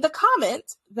she made the comment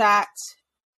that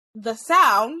the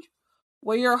sound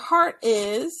where your heart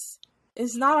is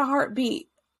not a heartbeat.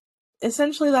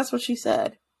 Essentially, that's what she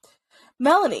said.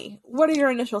 Melanie, what are your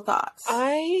initial thoughts?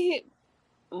 I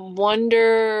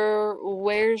wonder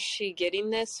where's she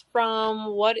getting this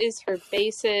from? What is her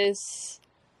basis?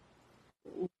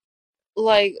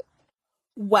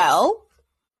 Well,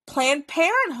 Planned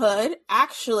Parenthood,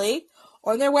 actually,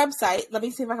 on their website, let me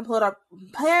see if I can pull it up.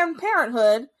 Planned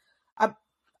Parenthood, I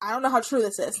don't know how true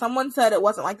this is. Someone said it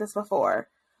wasn't like this before.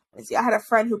 Let me see. I had a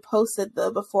friend who posted the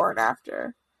before and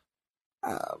after.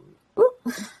 Let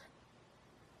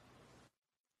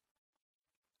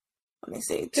me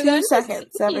see. 2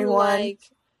 seconds, everyone. If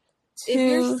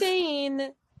you're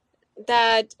saying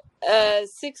that a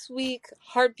 6-week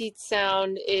heartbeat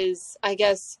sound is, I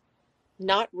guess,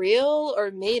 not real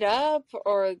or made up,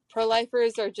 or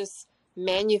pro-lifers are just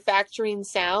manufacturing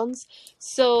sounds,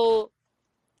 so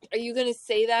are you going to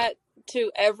say that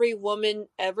to every woman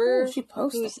ever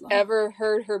who's ever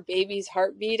heard her baby's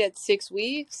heartbeat at 6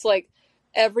 weeks? Like,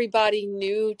 everybody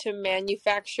knew to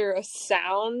manufacture a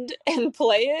sound and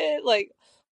play it, like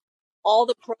all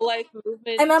the pro-life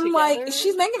movement. And I'm together. like,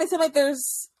 she's making it seem like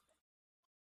there's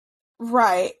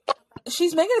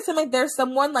She's making it seem like there's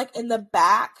someone like in the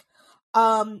back,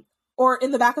 or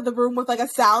in the back of the room with like a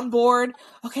soundboard.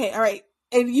 Okay, all right,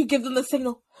 and you give them the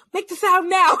signal, make the sound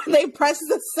now, and they press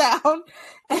the sound,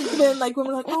 and then like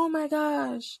women are like, oh my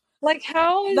gosh. Like,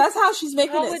 that's how she's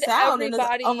making it sound. And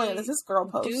oh my goodness, this girl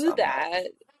posts do that.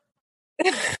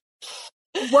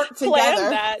 Work together.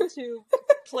 Plan that to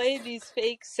play these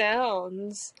fake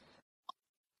sounds.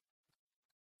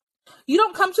 You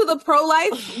don't come to the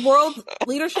pro-life world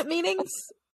leadership meetings?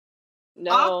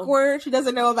 No. Awkward. She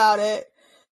doesn't know about it.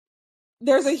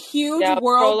 There's a huge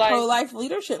world pro-life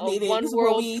leadership meeting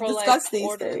where we discuss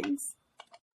these things.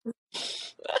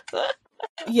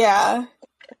 Yeah.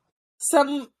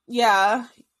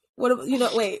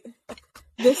 Wait.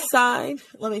 This sign.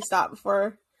 Let me stop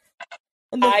before.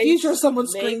 In the future, someone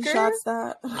screenshots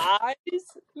that. Eyes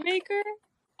maker.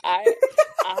 Eyes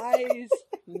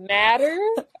matter.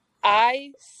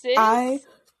 I sit.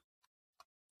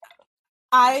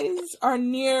 eyes are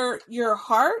near your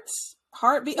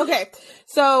heartbeat. Okay,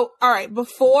 so all right,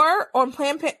 before on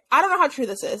Planned Parenthood, I don't know how true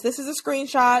this is. This is a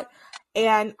screenshot,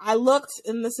 and I looked,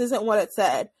 and this isn't what it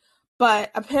said,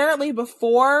 but apparently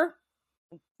before,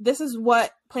 this is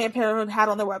what Planned Parenthood had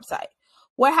on their website.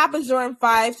 What happens during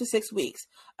 5 to 6 weeks?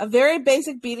 A very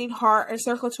basic beating heart and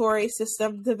circulatory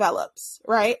system develops,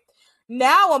 right?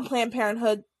 Now on Planned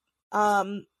Parenthood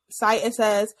site, it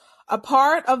says, a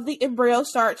part of the embryo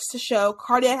starts to show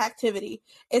cardiac activity.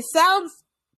 It sounds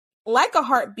like a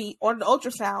heartbeat on an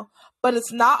ultrasound, but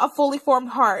it's not a fully formed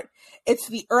heart. It's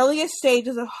the earliest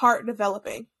stages of heart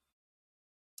developing.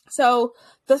 So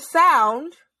the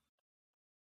sound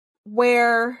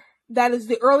where that is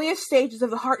the earliest stages of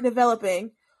the heart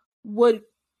developing would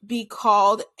be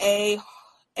called a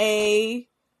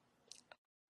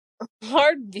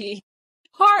heartbeat.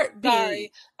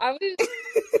 Sorry, I was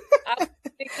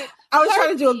thinking, I was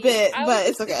trying to do a bit, but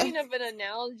it's okay. I was thinking of an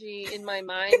analogy in my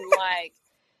mind, like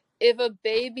if a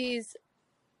baby's,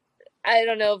 I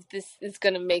don't know if this is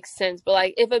going to make sense, but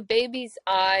like if a baby's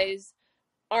eyes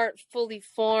aren't fully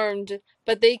formed,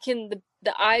 but they can,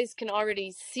 the eyes can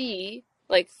already see,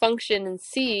 like function and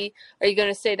see, are you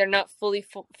going to say they're not fully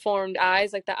formed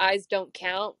eyes? Like the eyes don't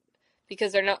count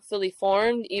because they're not fully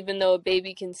formed, even though a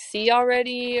baby can see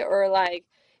already? Or like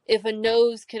if a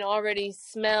nose can already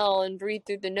smell and breathe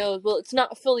through the nose, well, it's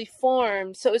not fully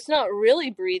formed, so it's not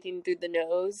really breathing through the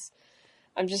nose.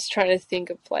 I'm just trying to think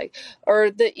of like,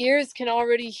 or the ears can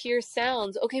already hear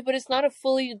sounds. Okay, but it's not a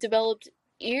fully developed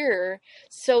ear,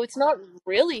 so it's not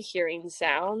really hearing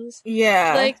sounds.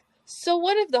 Yeah. Like, so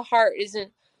what if the heart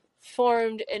isn't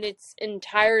formed in its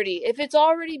entirety? If it's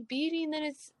already beating, then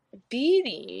it's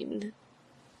beating.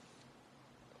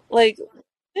 Like,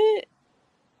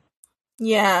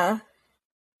 yeah.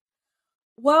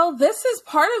 Well, this is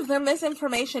part of their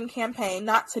misinformation campaign,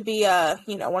 not to be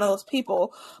one of those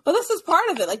people, but this is part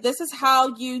of it. Like, this is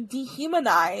how you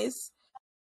dehumanize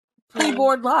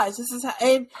preborn lives. This is how,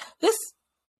 and this,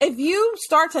 if you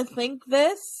start to think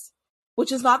this,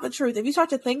 which is not the truth, if you start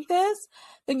to think this,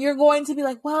 then you're going to be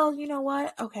like, well, you know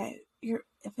what? Okay, if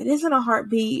it isn't a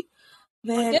heartbeat,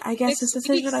 then I guess this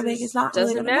decision I make is not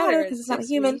really going to matter because it's not a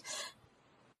human.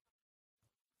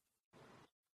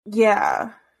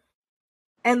 Yeah.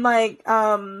 And like,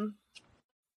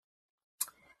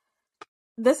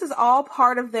 this is all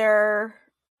part of their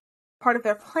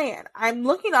plan. I'm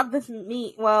looking up this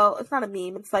meme. Well, it's not a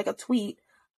meme. It's like a tweet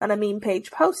on a meme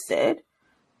page posted.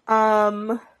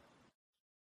 And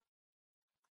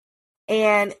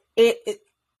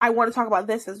I want to talk about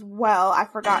this as well. I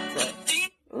forgot to.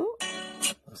 Ooh,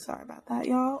 sorry about that,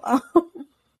 y'all.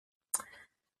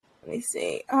 Let me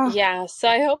see. Yeah, so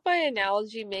I hope my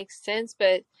analogy makes sense,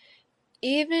 but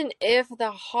even if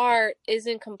the heart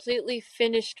isn't completely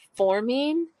finished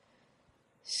forming,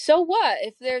 so what?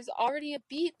 If there's already a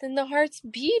beat, then the heart's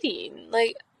beating.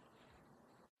 Like,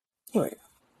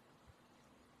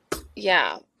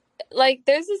 yeah. Like,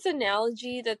 there's this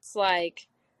analogy that's like,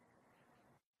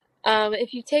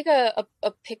 if you take a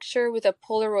picture with a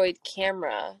Polaroid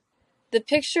camera, the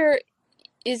picture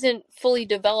isn't fully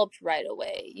developed right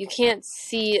away. You can't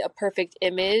see a perfect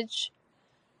image,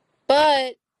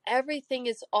 but everything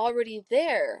is already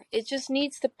there. It just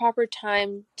needs the proper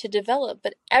time to develop,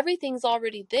 but everything's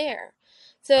already there.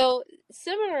 So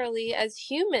similarly, as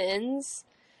humans,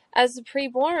 as the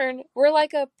preborn, we're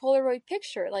like a Polaroid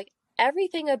picture. Like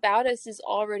everything about us is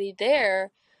already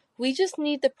there. We just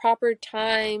need the proper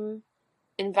time,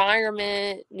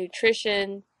 environment,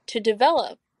 nutrition to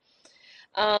develop.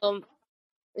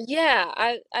 Yeah,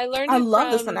 I learned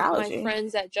it from my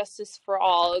friends at Justice for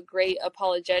All, a great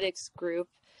apologetics group.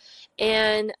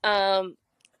 And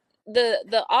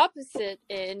the opposite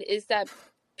end is that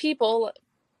people,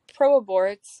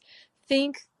 pro-aborts,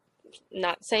 think,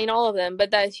 not saying all of them,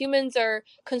 but that humans are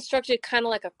constructed kind of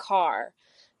like a car.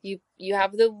 You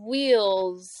have the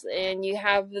wheels and you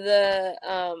have the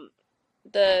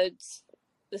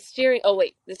steering,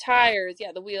 the tires,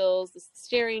 the wheels, the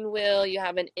steering wheel, you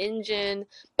have an engine.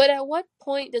 But at what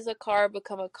point does a car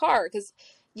become a car? Because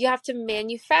you have to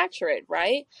manufacture it,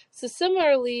 right? So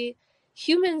similarly,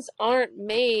 humans aren't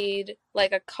made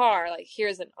like a car. Like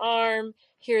here's an arm,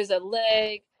 here's a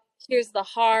leg, here's the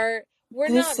heart. We're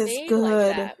not made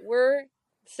like that. We're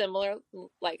similar,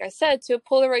 like I said, to a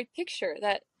Polaroid picture,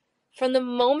 that from the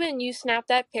moment you snap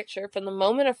that picture, from the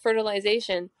moment of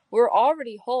fertilization, we're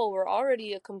already whole. We're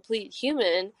already a complete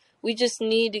human. We just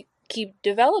need to keep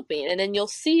developing, and then you'll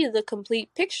see the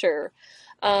complete picture.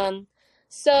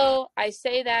 So I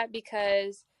say that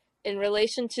because in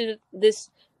relation to this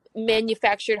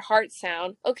manufactured heart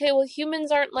sound. Okay, well,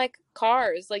 humans aren't like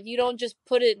cars. Like, you don't just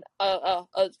put in a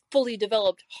fully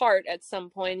developed heart at some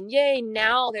point and yay,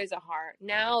 now there's a heart.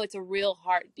 Now it's a real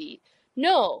heartbeat.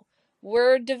 No,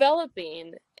 we're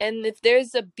developing. And if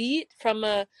there's a beat from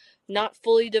a not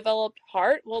fully developed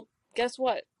heart, well, guess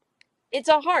what? It's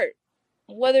a heart,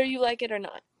 whether you like it or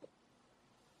not.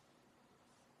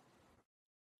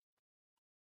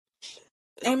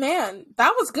 Amen.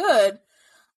 That was good.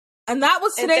 And that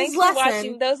was today's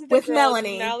lesson Those are the with girls,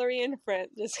 Melanie. Mallory and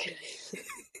Brent. Just kidding.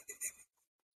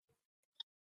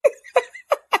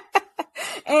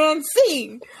 And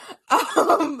scene.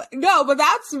 No, but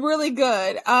that's really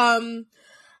good. And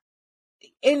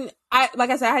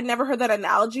like I said, I had never heard that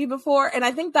analogy before. And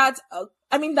I think that's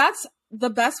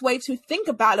the best way to think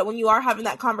about it when you are having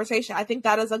that conversation. I think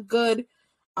that is a good,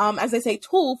 as they say,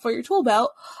 tool for your tool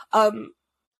belt,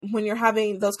 when you're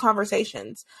having those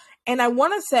conversations. And I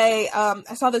want to say,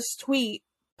 I saw this tweet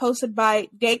posted by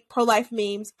Dank Pro-Life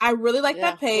Memes. I really like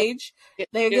that page.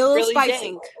 They get a little really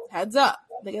spicy. Dank. Heads up.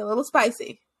 They get a little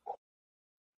spicy.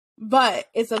 But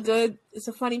it's a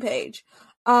funny page.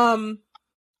 On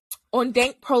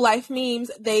Dank Pro-Life Memes,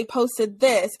 they posted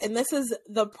this, and this is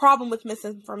the problem with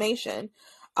misinformation.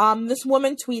 This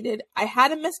woman tweeted, "I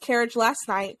had a miscarriage last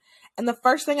night, and the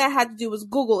first thing I had to do was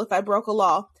Google if I broke a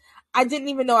law. I didn't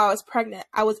even know I was pregnant.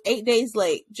 I was 8 days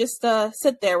late. Just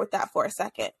sit there with that for a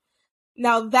second."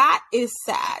 Now that is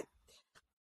sad.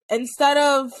 Instead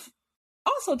of,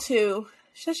 also too,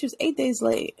 she said she was 8 days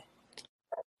late.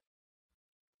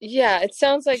 Yeah, it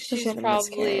sounds like she's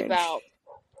probably about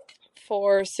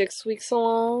 4 or 6 weeks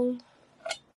along.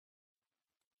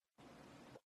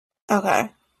 Okay.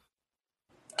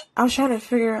 I was trying to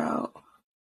figure out.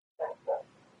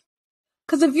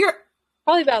 Because if you're...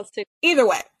 Probably about 6. Either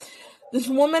way, this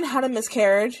woman had a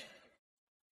miscarriage.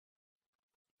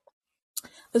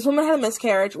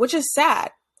 Which is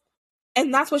sad.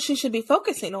 And that's what she should be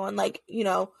focusing on. Like,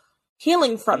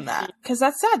 healing from that. Because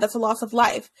that's sad. That's a loss of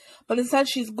life. But instead,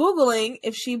 she's Googling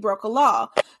if she broke a law.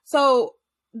 So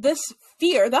this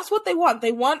fear, that's what they want.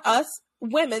 They want us,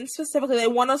 women specifically, they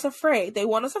want us afraid. They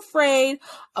want us afraid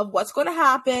of what's going to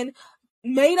happen.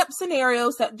 Made up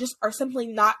scenarios that just are simply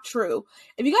not true.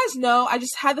 If you guys know, I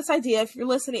just had this idea. If you're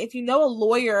listening, if you know a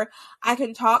lawyer I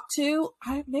can talk to,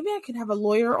 maybe I can have a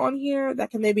lawyer on here that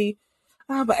can maybe,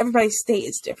 but everybody's state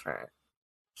is different.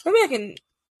 Maybe I can,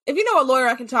 if you know a lawyer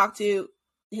I can talk to,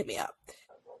 hit me up.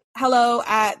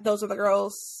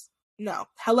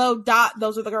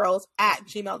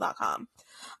 hello@thosearethegirls@gmail.com.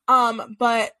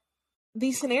 But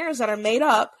these scenarios that are made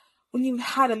up, when you've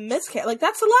had a miscarriage, like,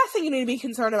 that's the last thing you need to be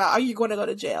concerned about. Are you going to go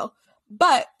to jail?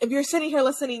 But if you're sitting here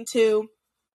listening to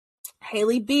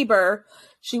Hailey Bieber,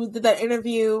 she did that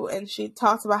interview and she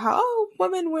talks about how,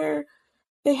 women,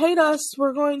 they hate us,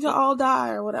 we're going to all die,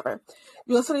 or whatever.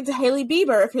 You're listening to Hailey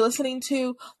Bieber. If you're listening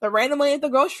to the random lady at the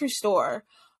grocery store.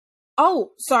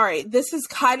 Oh, sorry, this is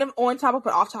kind of on topic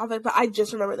but off topic, but I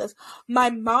just remember this.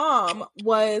 My mom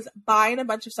was buying a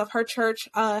bunch of stuff. Her church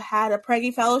had a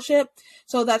Preggy Fellowship,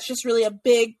 so that's just really a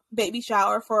big baby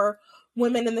shower for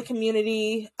women in the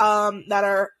community that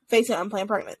are facing unplanned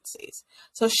pregnancies.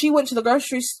 So she went to the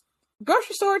grocery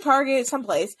store, Target,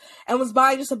 someplace, and was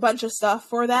buying just a bunch of stuff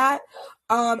for that.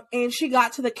 And she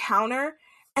got to the counter,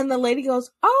 and the lady goes,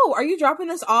 "Oh, are you dropping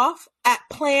this off at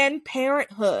Planned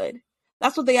Parenthood?"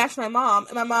 That's what they asked my mom.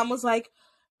 And my mom was like,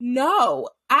 "No,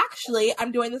 actually,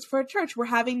 I'm doing this for a church. We're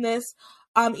having this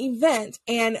event.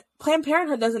 And Planned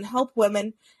Parenthood doesn't help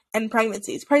women and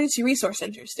pregnancies. Pregnancy resource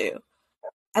centers do."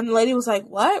 And the lady was like,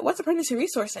 "What? What's a pregnancy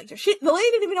resource center?" The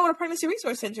lady didn't even know what a pregnancy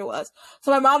resource center was.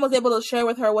 So my mom was able to share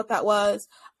with her what that was.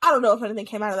 I don't know if anything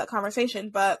came out of that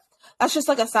conversation, but that's just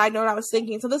like a side note I was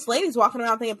thinking. So this lady's walking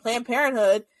around thinking Planned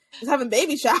Parenthood is having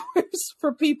baby showers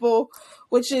for people,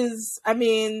 which is,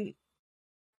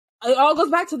 it all goes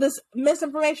back to this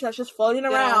misinformation that's just floating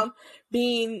around,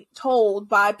 being told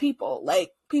by people.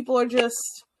 Like, people are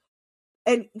just,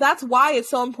 and that's why it's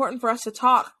so important for us to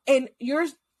talk. And who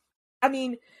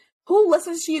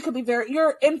listens to you could be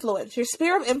your influence, your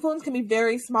sphere of influence can be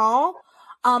very small,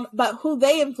 but who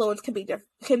they influence can be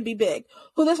big.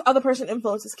 Who this other person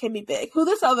influences can be big. Who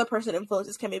this other person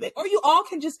influences can be big. Or you all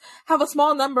can just have a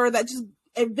small number that just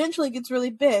eventually gets really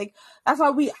big. That's why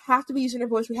we have to be using our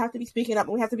voice. We have to be speaking up,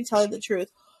 and we have to be telling the truth.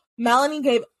 Melanie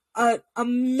gave an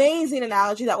amazing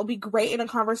analogy that will be great in a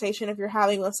conversation if you're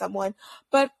having with someone.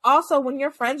 But also when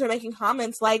your friends are making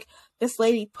comments like this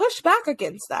lady, push back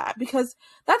against that, because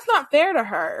that's not fair to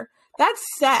her.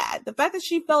 That's sad. The fact that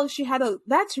she felt like she had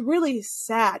that's really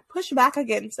sad. Push back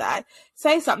against that.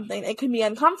 Say something. It can be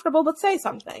uncomfortable, but say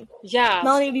something. Yeah.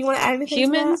 Melanie, do you want to add anything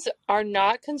Humans to that? are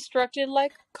not constructed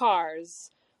like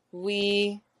cars.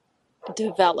 We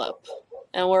develop,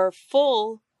 and we're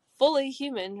fully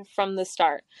human from the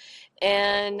start.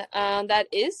 And that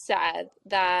is sad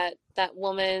that that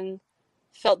woman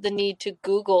felt the need to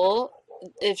Google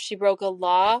if she broke a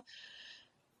law.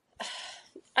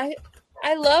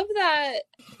 I love that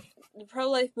the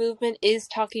pro-life movement is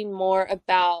talking more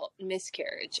about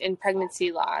miscarriage and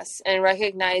pregnancy loss and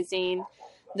recognizing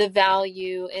the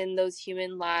value in those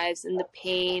human lives and the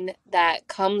pain that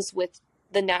comes with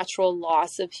the natural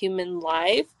loss of human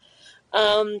life.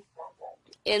 And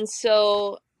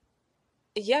so,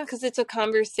 yeah, because it's a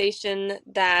conversation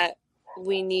that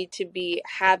we need to be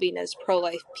having as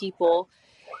pro-life people.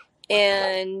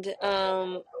 And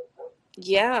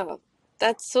yeah,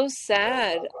 that's so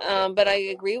sad. But I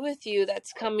agree with you.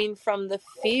 That's coming from the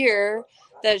fear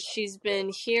that she's been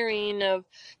hearing of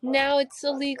now it's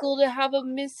illegal to have a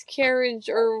miscarriage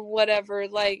or whatever.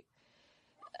 Like,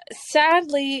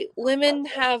 sadly, women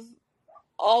have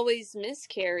always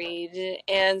miscarried,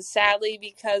 and sadly,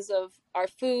 because of our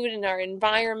food and our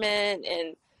environment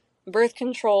and birth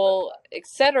control,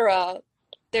 etc.,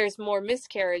 there's more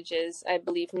miscarriages, I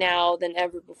believe, now than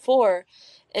ever before.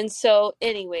 And so,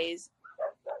 anyways,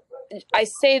 I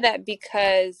say that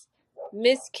because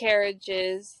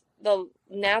miscarriages, the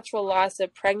natural loss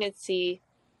of pregnancy,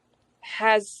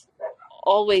 has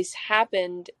always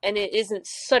happened, and it isn't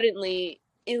suddenly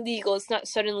illegal. It's not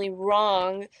suddenly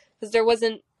wrong, because there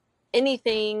wasn't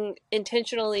anything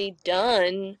intentionally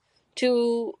done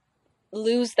to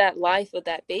lose that life of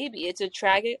that baby. It's a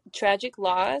tragic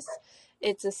loss.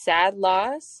 It's a sad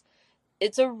loss.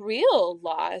 It's a real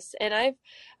loss. And I've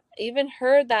even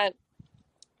heard that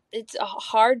it's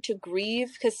hard to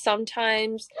grieve because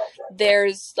sometimes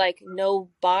there's like no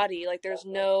body, like there's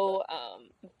no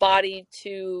body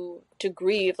to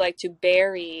grieve, like to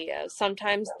bury.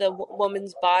 Sometimes the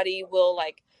woman's body will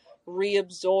like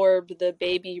reabsorb the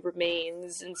baby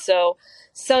remains, and so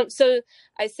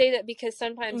I say that because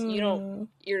sometimes you don't,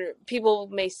 your people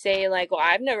may say like, well,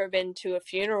 I've never been to a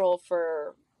funeral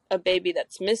for a baby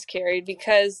that's miscarried,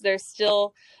 because there's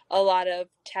still a lot of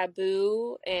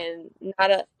taboo and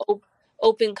not a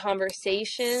open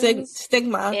conversations,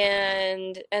 stigma,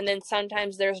 and then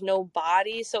sometimes there's no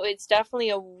body, so it's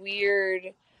definitely a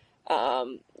weird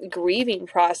grieving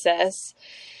process.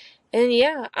 And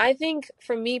yeah, I think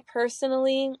for me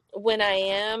personally, when I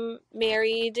am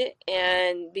married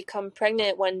and become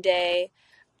pregnant one day,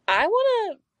 I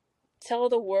want to tell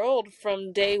the world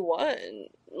from day one,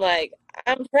 like,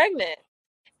 I'm pregnant.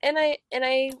 And I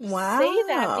wow. say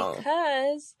that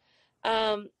because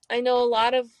I know a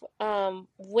lot of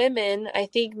women, I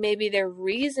think maybe their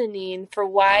reasoning for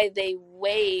why they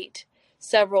wait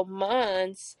several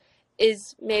months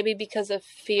is maybe because of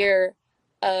fear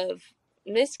of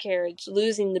miscarriage,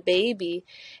 losing the baby.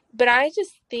 But I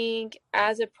just think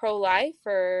as a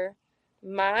pro-lifer,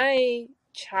 my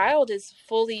child is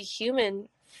fully human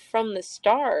from the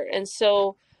start. And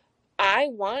so I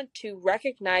want to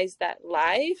recognize that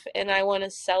life, and I want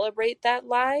to celebrate that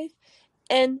life.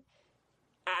 And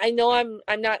I know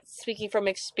I'm not speaking from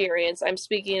experience. I'm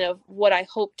speaking of what I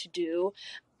hope to do.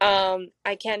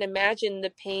 I can't imagine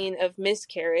the pain of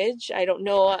miscarriage. I don't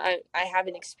know. I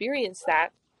haven't experienced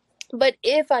that. But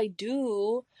if I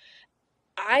do,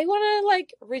 I want to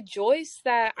like rejoice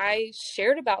that I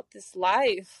shared about this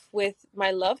life with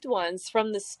my loved ones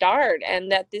from the start, and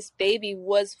that this baby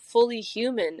was fully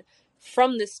human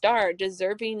from the start,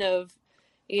 deserving of,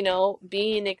 you know,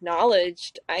 being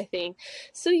acknowledged, I think.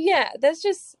 So yeah, that's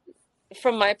just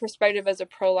from my perspective as a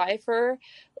pro-lifer.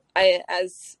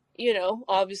 As you know,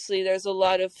 obviously there's a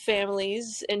lot of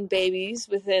families and babies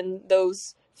within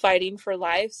those fighting for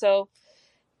life. So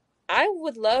I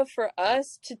would love for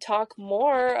us to talk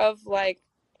more of like,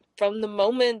 from the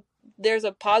moment there's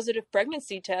a positive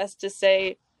pregnancy test, to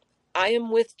say, I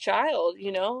am with child,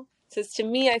 you know? Because to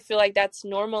me, I feel like that's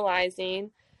normalizing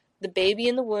the baby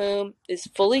in the womb is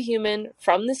fully human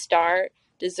from the start,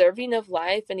 deserving of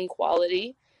life and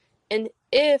equality. And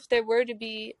if there were to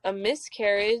be a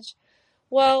miscarriage,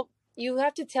 well, you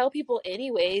have to tell people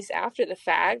anyways after the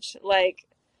fact, like,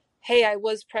 hey, I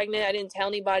was pregnant, I didn't tell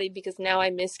anybody because now I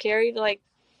miscarried. Like,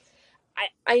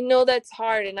 I know that's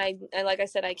hard, and I like I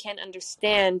said, I can't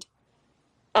understand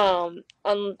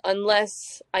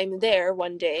unless I'm there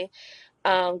one day,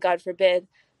 God forbid.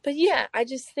 But yeah, I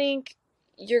just think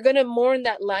you're gonna mourn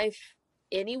that life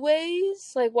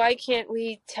anyways. Like, why can't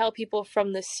we tell people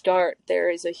from the start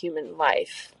there is a human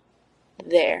life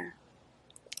there?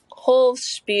 whole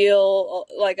spiel,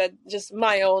 like just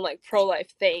my own like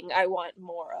pro-life thing I want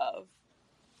more of.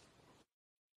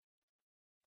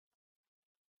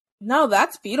 No,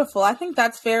 that's beautiful. I think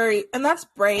that's and that's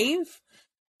brave.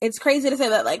 It's crazy to say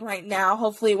that, like, right now,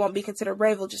 hopefully it won't be considered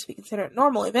brave, it'll just be considered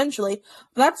normal eventually.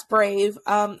 But that's brave.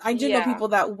 I do know people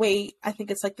that wait, I think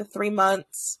it's like the 3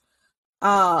 months,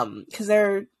 because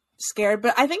they're scared.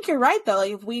 But I think you're right, though.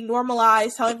 Like, if we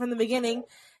normalize telling from the beginning,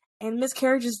 and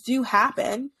miscarriages do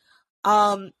happen,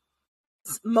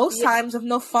 most times of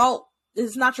no fault,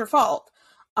 is not your fault.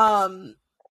 So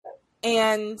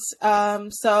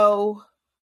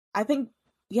I think,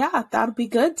 that'd be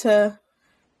good to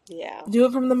do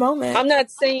it from the moment. I'm not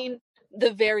saying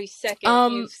the very second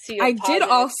you see a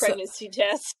positive pregnancy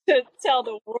test to tell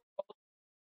the world.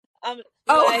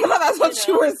 That's what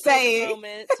you were saying. Take a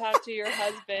moment, talk to your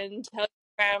husband, tell your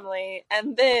family,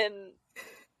 and then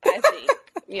I think,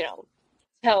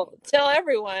 tell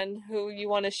everyone who you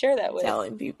want to share that with.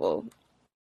 Telling people.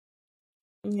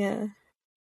 Yeah.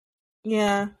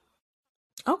 Yeah.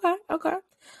 Okay.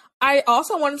 I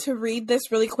also wanted to read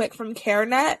this really quick from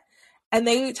CareNet, and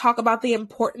they talk about the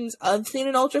importance of seeing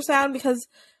an ultrasound because,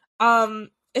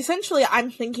 essentially, I'm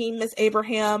thinking Miss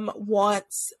Abraham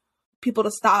wants people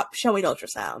to stop showing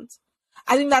ultrasounds.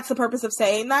 I think that's the purpose of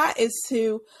saying that, is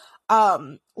to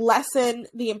lessen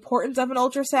the importance of an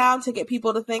ultrasound, to get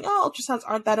people to think, ultrasounds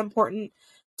aren't that important,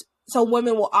 so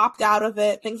women will opt out of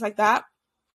it, things like that.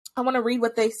 I want to read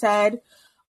what they said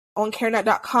on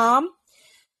carenet.com.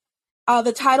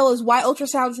 The title is Why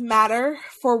Ultrasounds Matter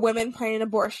for Women Planning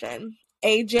Abortion.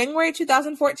 A January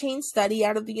 2014 study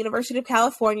out of the University of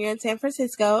California in San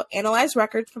Francisco analyzed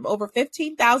records from over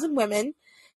 15,000 women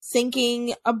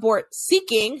seeking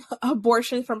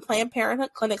abortion from Planned Parenthood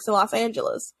clinics in Los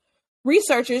Angeles.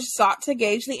 Researchers sought to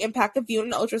gauge the impact of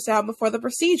viewing an ultrasound before the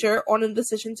procedure on a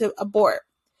decision to abort.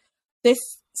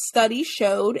 This study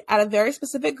showed at a very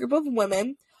specific group of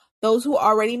women, those who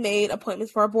already made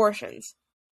appointments for abortions.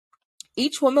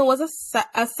 Each woman was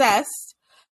assessed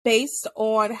based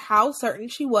on how certain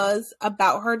she was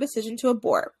about her decision to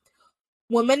abort.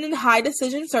 Women in high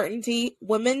decision certainty,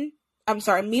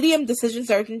 medium decision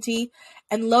certainty,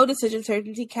 and low decision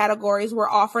certainty categories were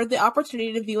offered the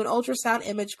opportunity to view an ultrasound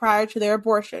image prior to their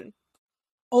abortion.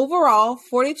 Overall,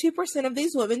 42% of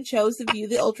these women chose to view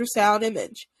the ultrasound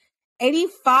image.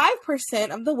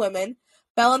 85% of the women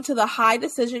fell into the high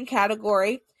decision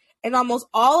category, and almost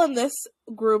all in this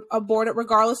group aborted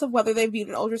regardless of whether they viewed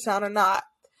an ultrasound or not.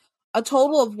 A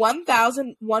total of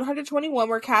 1,121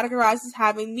 were categorized as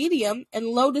having medium and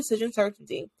low decision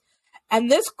certainty.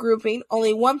 And this grouping,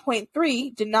 only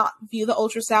 1.3 did not view the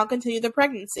ultrasound continue their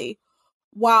pregnancy,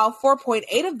 while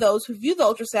 4.8 of those who viewed the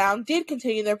ultrasound did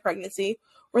continue their pregnancy,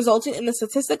 resulting in a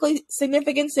statistically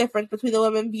significant difference between the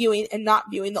women viewing and not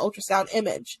viewing the ultrasound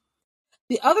image.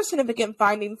 The other significant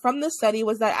finding from this study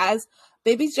was that as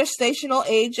baby's gestational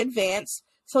age advanced,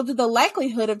 so did the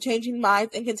likelihood of changing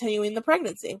minds and continuing the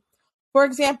pregnancy. For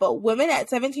example, women at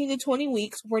 17 to 20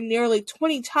 weeks were nearly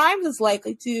 20 times as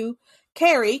likely to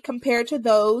carry compared to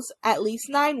those at least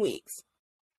 9 weeks.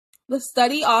 The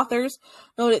study authors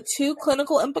noted 2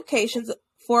 clinical implications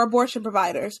for abortion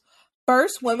providers.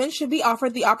 First, women should be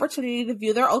offered the opportunity to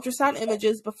view their ultrasound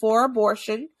images before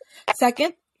abortion.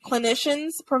 Second,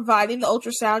 clinicians providing the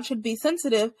ultrasound should be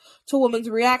sensitive to a woman's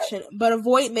reaction, but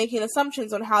avoid making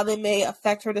assumptions on how they may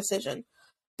affect her decision.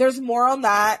 There's more on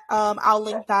that. I'll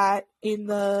link that in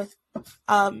the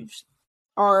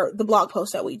blog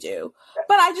post that we do.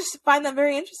 But I just find that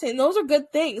very interesting. Those are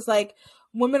good things. Like,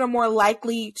 women are more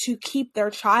likely to keep their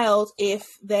child if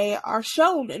they are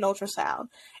shown an ultrasound.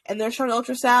 And they're shown an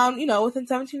ultrasound, within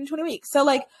 17 to 20 weeks. So,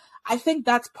 like, I think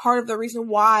that's part of the reason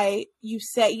why you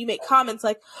make comments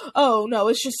like, oh, no,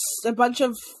 it's just a bunch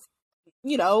of,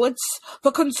 it's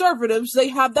the conservatives. They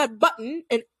have that button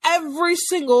in every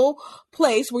single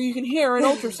place where you can hear an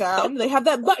ultrasound. They have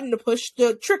that button to push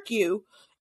to trick you.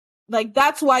 Like,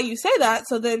 that's why you say that,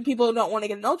 so then people don't want to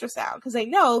get an ultrasound, because they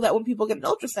know that when people get an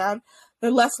ultrasound,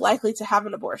 they're less likely to have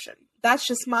an abortion.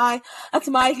 That's my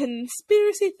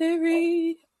conspiracy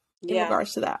theory in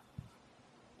regards to that.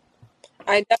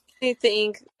 I definitely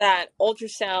think that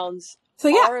ultrasounds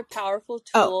are a powerful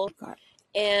tool.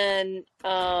 And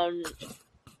I'm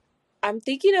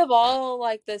thinking of all,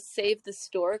 like, the Save the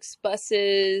Storks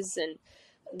buses and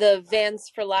the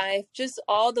Vans for Life, just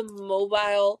all the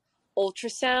mobile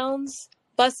ultrasounds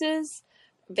buses,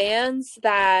 vans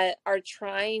that are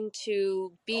trying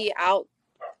to be out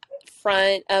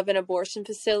front of an abortion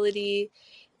facility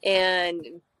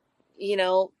and,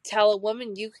 tell a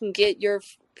woman you can get your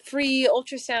free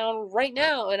ultrasound right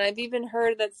now. And I've even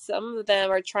heard that some of them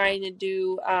are trying to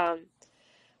do, I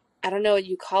don't know what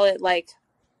you call it, like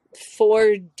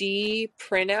 4D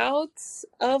printouts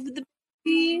of the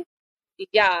baby.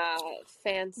 Yeah,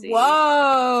 fancy.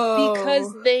 Whoa.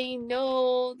 Because they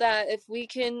know that if we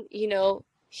can,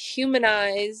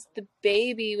 humanize the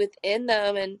baby within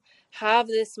them and have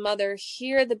this mother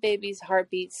hear the baby's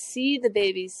heartbeat, see the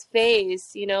baby's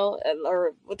face,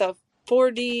 or with a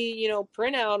 4D,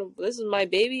 printout of this is my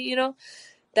baby,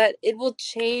 that it will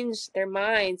change their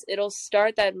minds. It'll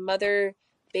start that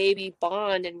mother-baby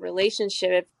bond and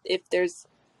relationship if there's,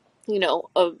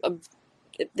 if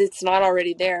it's not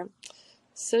already there.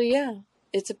 So yeah,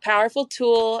 it's a powerful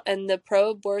tool, and the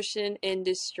pro-abortion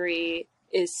industry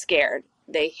is scared.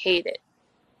 They hate it.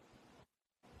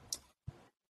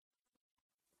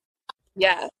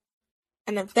 Yeah.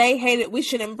 And if they hate it, we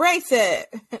should embrace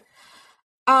it.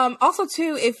 Also,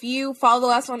 too, if you follow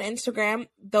us on Instagram,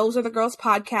 Those Are the Girls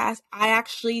podcast, I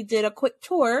actually did a quick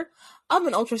tour of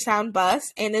an ultrasound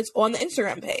bus, and it's on the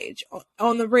Instagram page,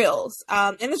 on the Reels.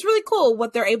 And it's really cool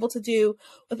what they're able to do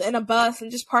within a bus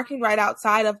and just parking right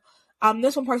outside of,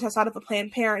 this one parks outside of a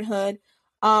Planned Parenthood.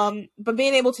 But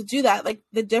being able to do that, like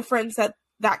the difference that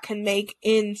can make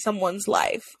in someone's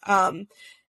life.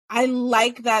 I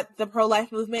like that the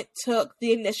pro-life movement took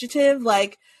the initiative,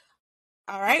 like,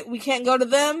 all right, we can't go to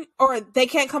them, or they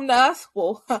can't come to us.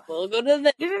 We'll go to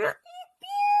them.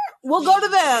 We'll go to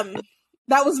them.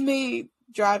 That was me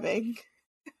driving.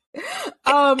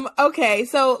 Okay,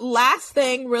 so last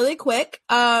thing, really quick.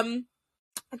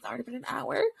 It's already been an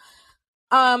hour.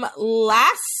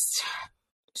 Last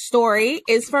story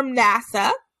is from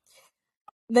NASA.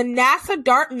 The NASA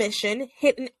DART mission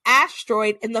hit an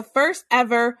asteroid in the first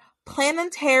ever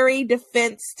planetary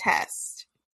defense test.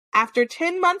 After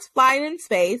 10 months flying in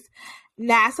space,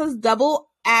 NASA's Double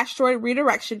Asteroid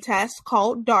Redirection Test,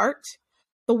 called DART,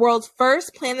 the world's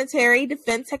first planetary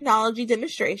defense technology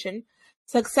demonstration,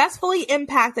 successfully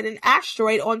impacted an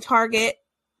asteroid target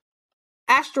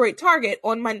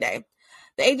on Monday,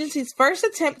 the agency's first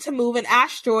attempt to move an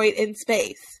asteroid in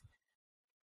space.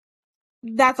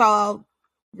 That's all I'll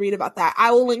read about that.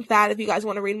 I will link that if you guys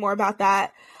want to read more about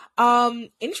that.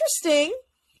 Interesting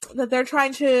that they're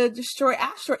trying to destroy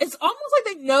asteroids. It's almost like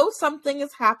they know something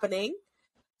is happening.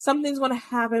 Something's going to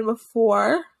happen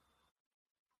before,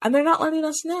 and they're not letting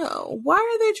us know. Why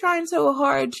are they trying so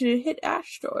hard to hit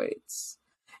asteroids?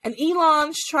 And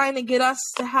Elon's trying to get us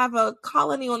to have a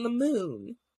colony on the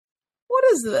moon. What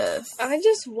is this? I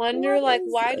just wonder,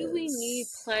 why do we need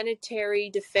planetary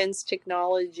defense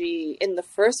technology in the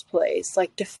first place?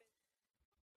 Like,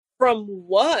 from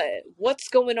what? What's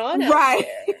going on out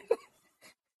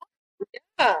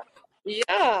there?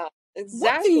 Yeah,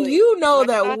 exactly. What do you know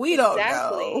that we don't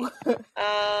know?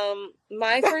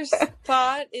 My first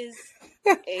thought is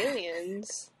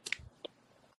aliens.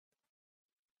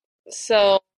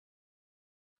 So,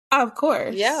 of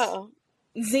course. Yeah.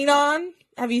 Xenon,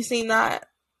 have you seen that?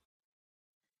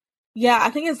 Yeah, I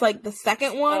think it's like the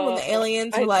second one when the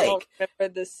aliens were I don't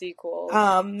remember the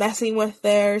sequel. Messing with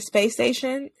their space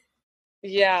station.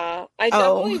 Yeah, I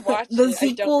definitely watched the it.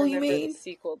 sequel, I don't remember you mean? The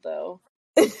sequel, though.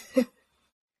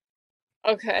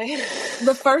 Okay.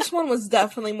 The first one was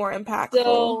definitely more impactful.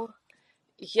 So,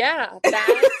 yeah,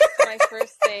 that's my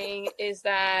first thing, is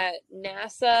that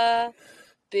NASA,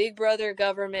 Big Brother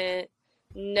government,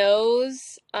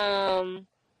 knows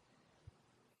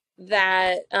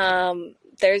that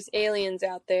there's aliens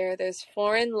out there. There's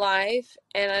foreign life,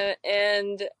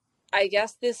 and I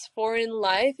guess this foreign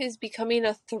life is becoming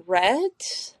a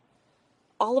threat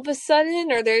all of a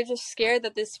sudden, or they're just scared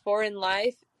that this foreign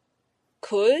life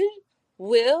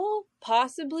will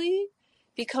possibly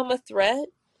become a threat.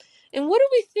 And what do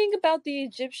we think about the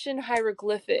Egyptian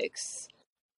hieroglyphics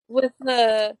with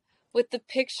the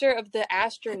picture of the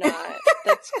astronaut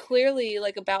that's clearly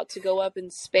like about to go up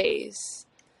in space?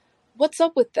 What's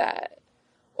up with that?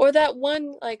 Or that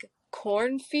one like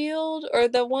cornfield, or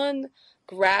the one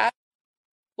grass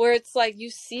where it's like you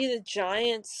see the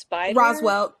giant spider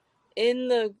Roswell in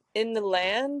the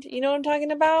land. You know what I'm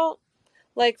talking about?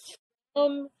 Like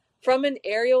from an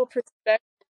aerial perspective.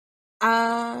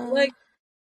 Like,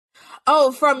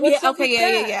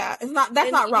 yeah. It's not,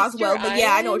 that's not Roswell, but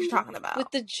yeah, I know what you're talking about.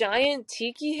 With the giant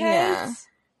tiki heads.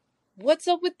 Yeah. What's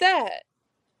up with that?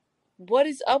 What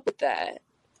is up with that?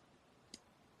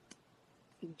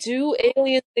 Do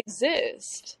aliens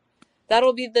exist?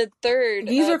 That'll be the third.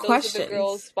 These are questions. Those Are the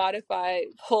Girls Spotify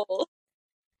poll.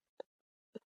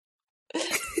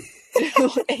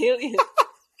 Do aliens?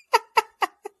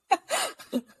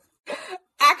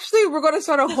 Actually, we're going to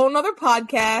start a whole nother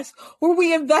podcast where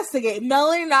we investigate.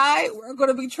 Melanie and I are going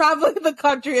to be traveling the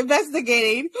country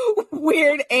investigating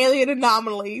weird alien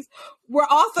anomalies. We're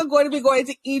also going to be going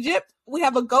to Egypt. We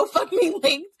have a GoFundMe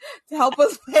link to help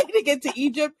us pay to get to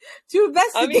Egypt to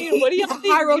investigate. What do you think?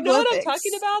 You know what I'm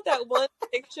talking about? That one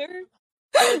picture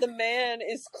where the man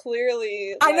is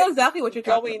clearly I know exactly what you're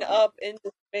talking going about. up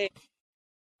into space.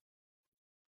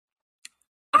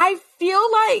 I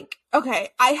feel like, okay,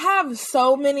 I have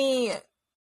so many,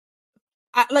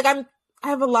 I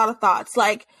have a lot of thoughts.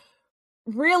 Like,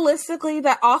 realistically,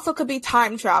 that also could be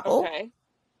time travel. Okay.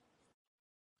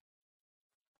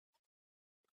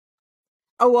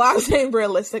 Oh, well, I was saying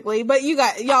realistically, but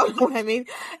y'all know what I mean.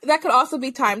 That could also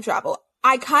be time travel.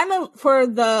 I kind of, for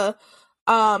the,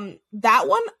 that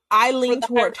one, I lean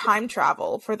toward time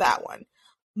travel for that one.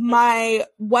 My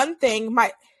one thing,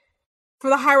 for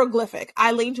the hieroglyphic,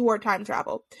 I lean toward time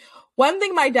travel. One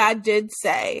thing my dad did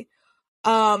say,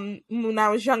 when I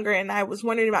was younger and I was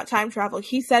wondering about time travel,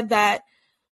 he said that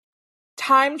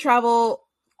time travel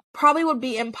probably would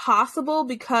be impossible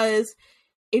because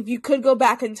if you could go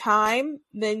back in time,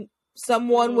 then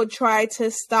someone would try to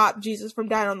stop Jesus from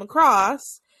dying on the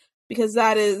cross, because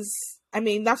that's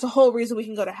the whole reason we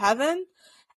can go to heaven.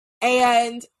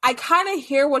 And I kind of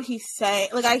hear what he's saying.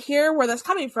 Like, I hear where that's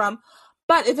coming from.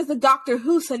 But if it's a Doctor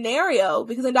Who scenario,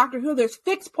 because in Doctor Who there's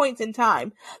fixed points in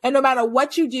time, and no matter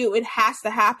what you do, it has to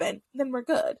happen, then we're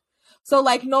good. So,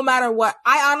 like, no matter what,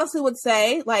 I honestly would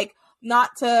say, like,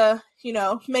 not to,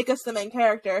 make us the main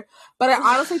character, but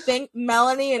I honestly think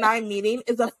Melanie and I meeting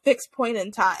is a fixed point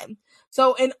in time.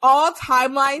 So in all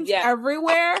timelines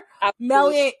everywhere,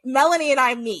 Melanie and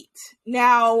I meet.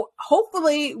 Now,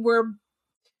 hopefully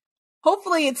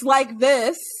it's like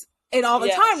this in all the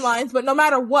timelines, but no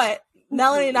matter what,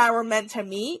 Melanie and I were meant to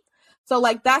meet. So,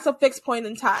 like, that's a fixed point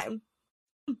in time.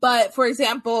 But, for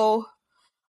example,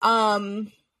 the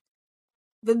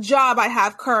job I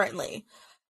have currently,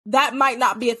 that might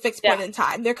not be a fixed point in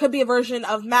time. There could be a version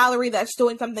of Mallory that's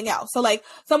doing something else. So, like,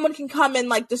 someone can come and,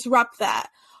 like, disrupt that.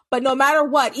 But no matter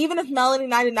what, even if Melanie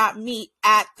and I did not meet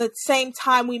at the same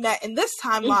time we met in this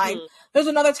timeline, there's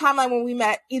another timeline when we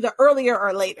met either earlier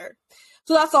or later.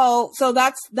 So that's all. So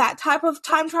that's that type of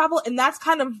time travel, and that's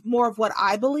kind of more of what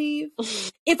I believe.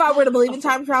 If I were to believe in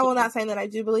time travel, not saying that I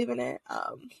do believe in it,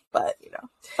 but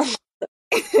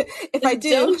if I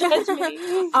do,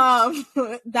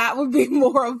 that would be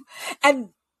more of, and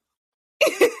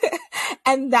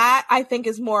that I think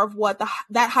is more of what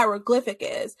that hieroglyphic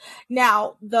is.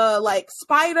 Now, the like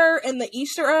spider and the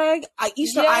Easter egg,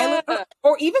 Easter Island,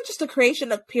 or even just the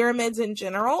creation of pyramids in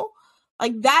general.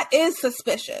 Like, that is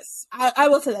suspicious. I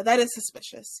will say that is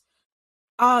suspicious.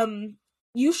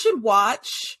 You should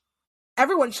watch,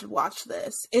 everyone should watch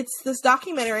this. It's this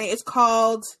documentary. It's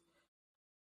called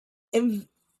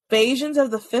Invasions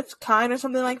of the Fifth Kind or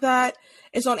something like that.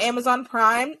 It's on Amazon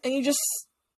Prime. And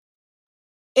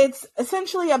it's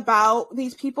essentially about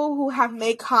these people who have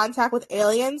made contact with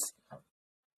aliens.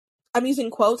 I'm using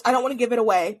quotes. I don't want to give it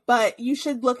away, but you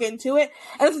should look into it.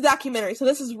 And it's a documentary, so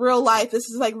this is real life. This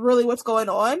is like really what's going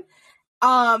on.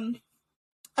 And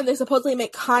they supposedly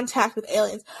make contact with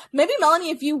aliens. Maybe,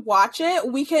 Melanie, if you watch it,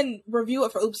 we can review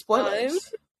it for Oops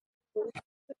Spoilers.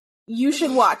 You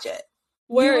should watch it.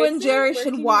 You and Jerry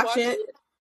should watch it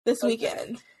this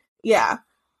weekend. Yeah.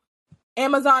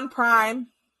 Amazon Prime.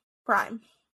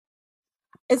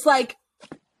 It's like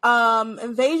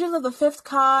Invasions of the Fifth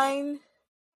Kind.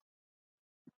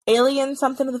 Alien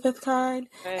something of the fifth kind.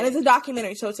 Right. And it's a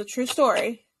documentary, so it's a true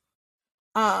story.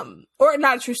 Or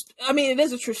not a true, it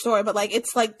is a true story, but like,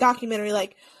 it's like documentary,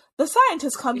 like the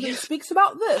scientist comes and speaks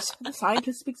about this. The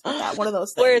scientist speaks about that. One of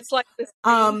those things. Where it's like the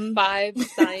same 5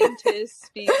 scientists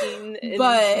speaking in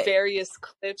various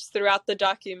clips throughout the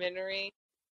documentary.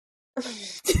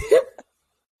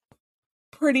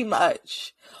 Pretty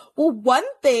much. Well, one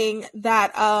thing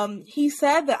that he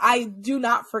said that I do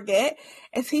not forget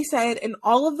is he said in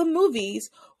all of the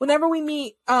movies, whenever we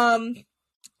meet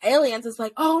aliens, it's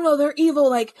like, oh no, they're evil,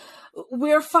 like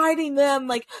we're fighting them,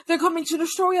 like they're coming to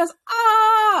destroy us.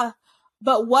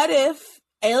 But what if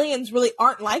aliens really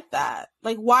aren't like that?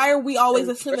 Like, why are we always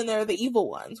assuming they're the evil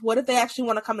ones? What if they actually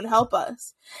want to come and help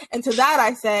us? And to that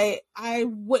I say, I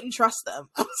wouldn't trust them.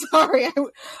 I'm sorry,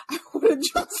 I wouldn't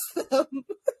trust them.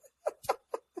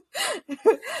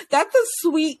 That's a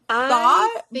sweet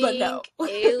thought, but no.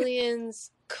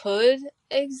 Aliens could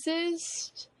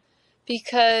exist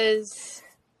because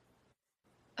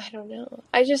I don't know.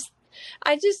 I just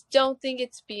don't think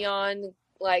it's beyond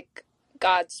like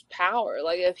God's power.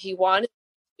 Like, if he wanted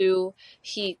to,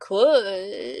 he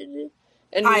could.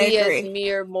 And we as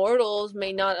mere mortals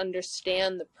may not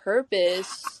understand the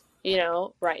purpose, you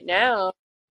know, right now.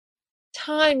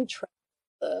 Time travel,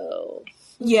 though.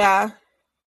 Yeah.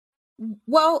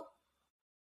 Well,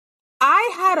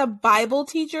 I had a Bible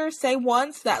teacher say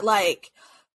once that, like,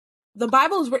 the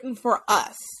Bible is written for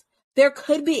us. There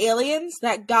could be aliens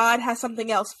that God has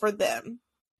something else for them.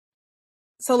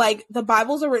 So, like, the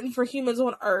Bibles are written for humans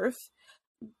on Earth.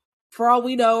 For all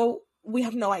we know, we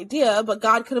have no idea, but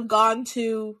God could have gone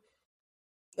to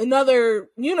another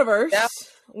universe. Yeah,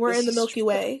 we're in the Milky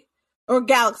Way. Or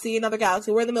galaxy, another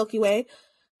galaxy. We're in the Milky Way.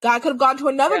 God could have gone to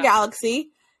another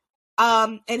galaxy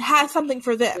and has something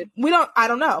for them. I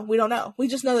don't know. We don't know. We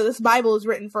just know that this Bible is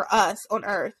written for us on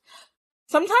Earth.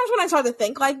 Sometimes when I start to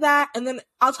think like that, and then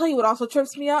I'll tell you what also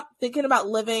trips me up, thinking about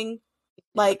living,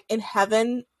 like, in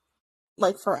heaven,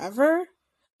 like, forever.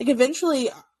 Like, eventually,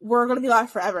 we're going to be alive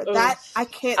forever. Oof. That, I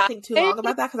can't think too long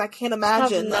about that, because I can't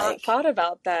imagine, I have not thought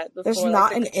about that before. There's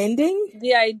not an ending?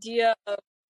 The idea of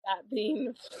that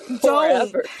being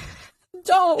forever.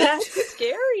 Don't. That's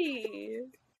scary.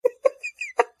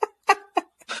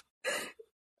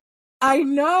 I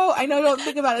know. Don't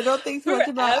think about it. Don't think too much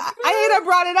about it. I hate I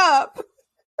brought it up.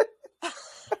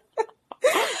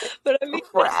 But I mean,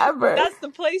 forever. That's the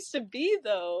place to be,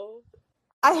 though.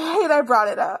 I hate I brought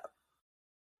it up.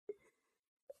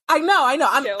 I know.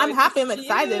 I'm happy. I'm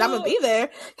excited. I'm gonna be there.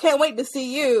 Can't wait to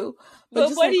see you.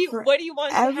 But what do you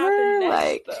want to happen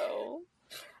next, though?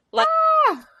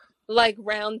 Like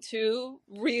round 2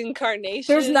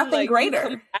 reincarnation. There's nothing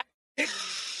greater.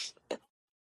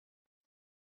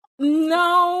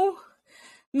 No.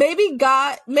 Maybe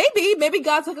God's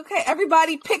like, okay,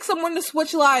 everybody pick someone to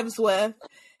switch lives with.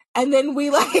 And then we,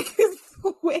 like,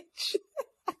 switch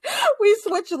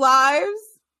lives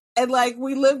and, like,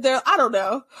 we live there. I don't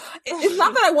know. It's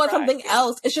not that I want something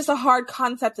else. It's just a hard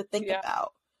concept to think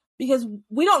about. Because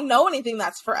we don't know anything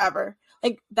that's forever.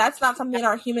 Like, that's not something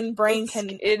our human brain can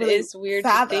It really is weird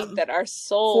to think that our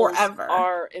souls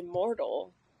are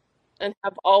immortal and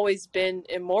have always been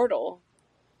immortal.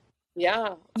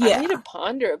 Yeah. I need to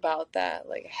ponder about that.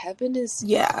 Like, heaven is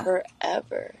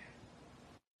forever.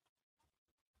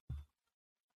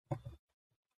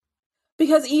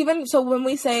 Because even so, when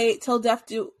we say till death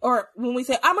do, or when we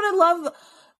say I'm gonna love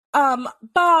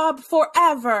Bob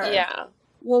forever. Yeah.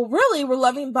 Well, really, we're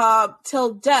loving Bob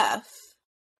till death.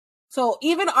 So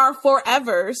even our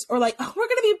forevers, or like, oh, we're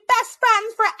gonna be best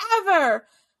friends forever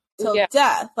till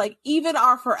death. Like, even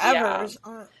our forevers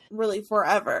aren't really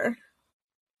forever.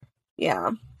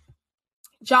 Yeah.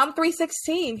 John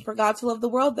 3:16, for God to love the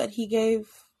world that he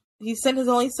sent his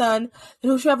only son, that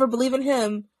whosoever believe in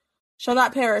him shall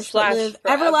not perish, but live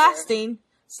everlasting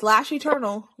 /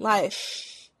 eternal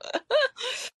life.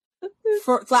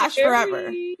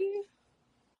 Forever.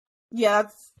 Yeah,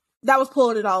 that was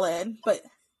pulling it all in, but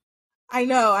I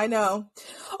know. On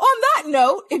that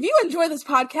note, if you enjoy this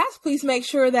podcast, please make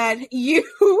sure that you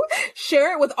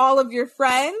share it with all of your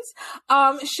friends.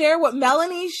 Share what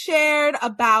Melanie shared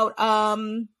about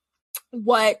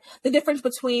what the difference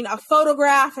between a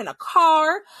photograph and a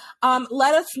car.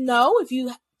 Let us know if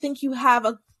you think you have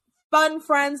a fun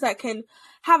friends that can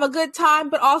have a good time,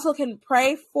 but also can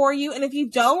pray for you. And if you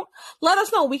don't, let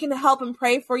us know. We can help and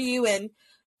pray for you and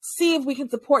see if we can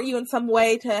support you in some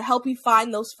way to help you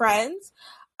find those friends.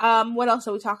 What else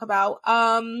do we talk about?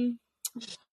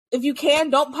 If you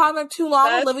can, don't ponder too long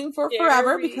on living for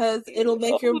forever, because it'll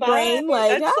make your brain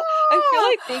like, I feel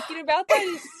like thinking about that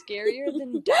is scarier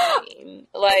than dying.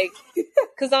 Like,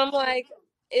 because I'm like,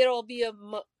 it'll be a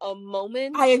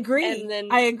moment. I agree. And then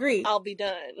I I'll be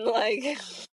done. Like,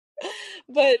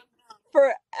 but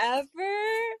forever?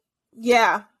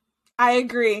 Yeah, I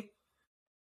agree.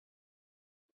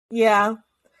 Yeah.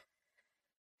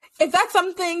 If that's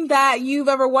something that you've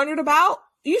ever wondered about,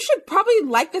 you should probably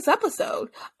like this episode.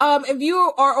 If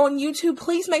you are on YouTube,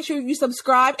 please make sure you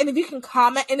subscribe. And if you can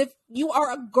comment, and if you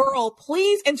are a girl,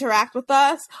 please interact with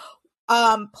us.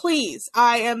 Please,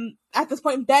 I am at this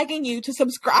point begging you to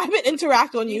subscribe and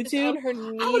interact on YouTube. On her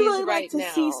knees, I would really like to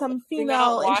see some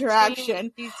female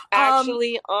interaction. She's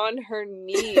actually on her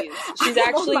knees. She's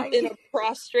actually in a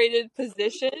prostrated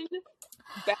position,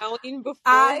 bowing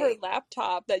before her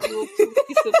laptop, that you will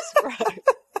please subscribe.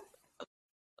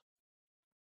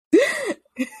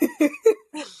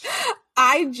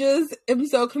 I just am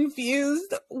so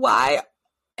confused why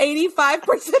 85%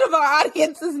 of our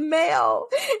audience is male.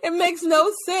 It makes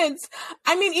no sense.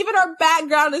 I mean, even our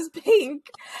background is pink,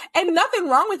 and nothing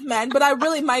wrong with men, but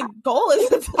my goal is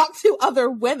to talk to other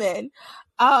women.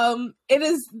 I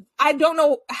don't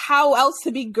know how else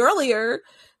to be girlier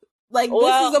Like,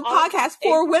 this is a podcast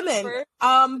for women,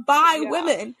 by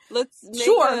women. Let's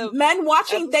make men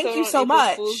watching, thank you so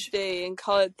much. Fool's Day and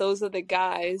call it Those Are the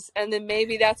Guys, and then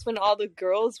maybe that's when all the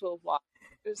girls will watch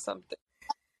or something.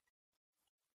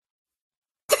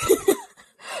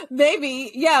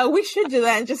 Maybe, yeah, we should do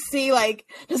that and just see, like,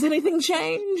 does anything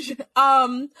change?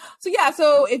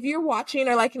 So if you're watching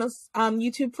or liking us on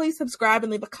YouTube, please subscribe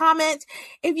and leave a comment.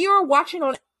 If you're watching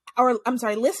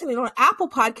listening on Apple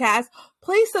Podcasts,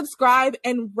 please subscribe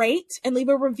and rate and leave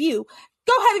a review.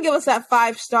 Go ahead and give us that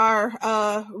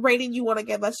 5-star rating you want to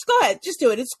give us. Go ahead, just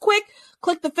do it. It's quick.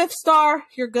 Click the 5th star.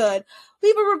 You're good.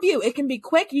 Leave a review. It can be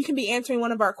quick. You can be answering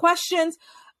one of our questions.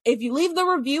 If you leave the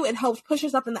review, it helps push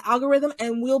us up in the algorithm,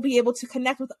 and we'll be able to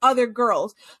connect with other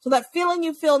girls. So that feeling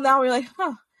you feel now, you're like,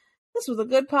 this was a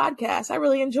good podcast. I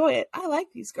really enjoy it. I like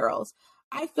these girls.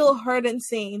 I feel heard and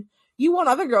seen. You want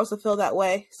other girls to feel that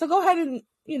way. So go ahead and,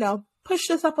 push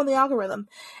this up on the algorithm.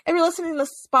 If you're listening to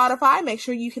Spotify, make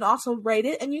sure you can also rate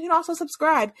it, and you can also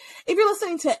subscribe. If you're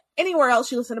listening to anywhere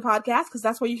else you listen to podcasts, because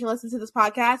that's where you can listen to this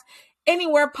podcast,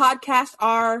 anywhere podcasts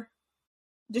are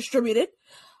distributed,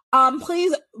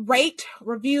 please rate,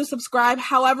 review, subscribe,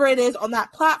 however it is on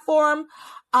that platform.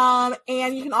 And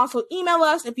you can also email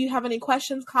us if you have any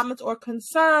questions, comments, or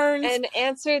concerns. And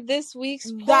answer this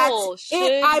week's poll.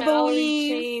 Should Mallory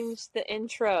change the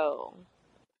intro?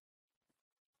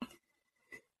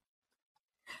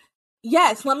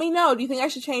 Yes, let me know. Do you think I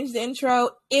should change the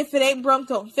intro? If it ain't broke,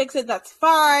 don't fix it. That's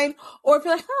fine. Or if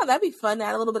you're like, that'd be fun to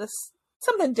add a little bit of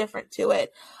something different to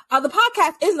it. The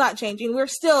podcast is not changing. We're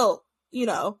still,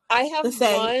 I have the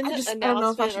same. one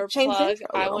announcement or plug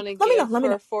I want to give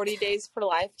for 40 Days for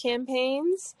Life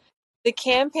campaigns. The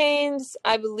campaigns,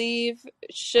 I believe,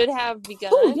 should have begun.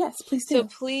 Oh, yes, please do. So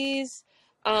please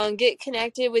get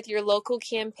connected with your local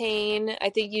campaign.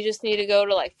 I think you just need to go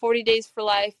to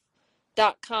 40daysforlife.com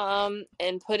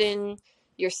and put in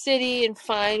your city and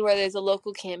find where there's a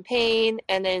local campaign,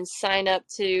 and then sign up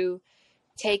to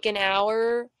take an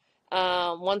hour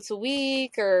once a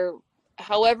week, or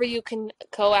however you can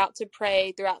go out to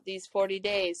pray throughout these 40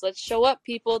 days. Let's show up,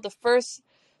 people. The first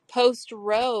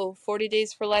post-Roe 40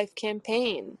 Days for Life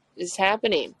campaign is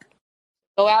happening.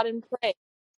 Go out and pray.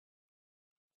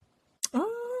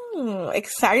 Oh,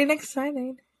 exciting.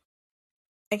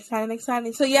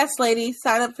 So yes, ladies,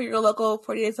 sign up for your local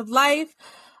 40 Days of Life.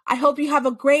 I hope you have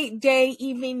a great day,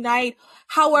 evening, night,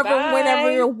 whenever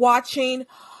you're watching.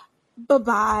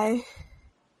 Bye-bye.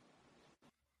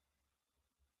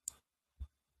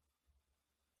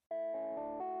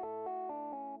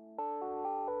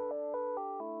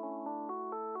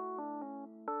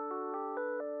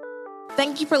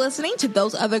 Thank you for listening to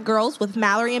Those Other Girls with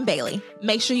Mallory and Bailey.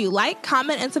 Make sure you like,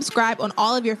 comment, and subscribe on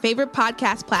all of your favorite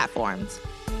podcast platforms.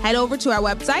 Head over to our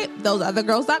website,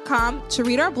 thoseothergirls.com, to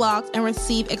read our blogs and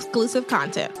receive exclusive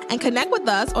content. And connect with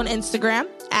us on Instagram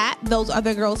at Those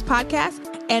Other Girls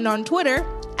Podcast and on Twitter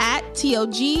at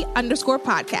TOG_podcast.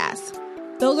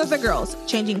 Those Other Girls,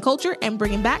 changing culture and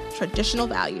bringing back traditional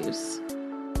values.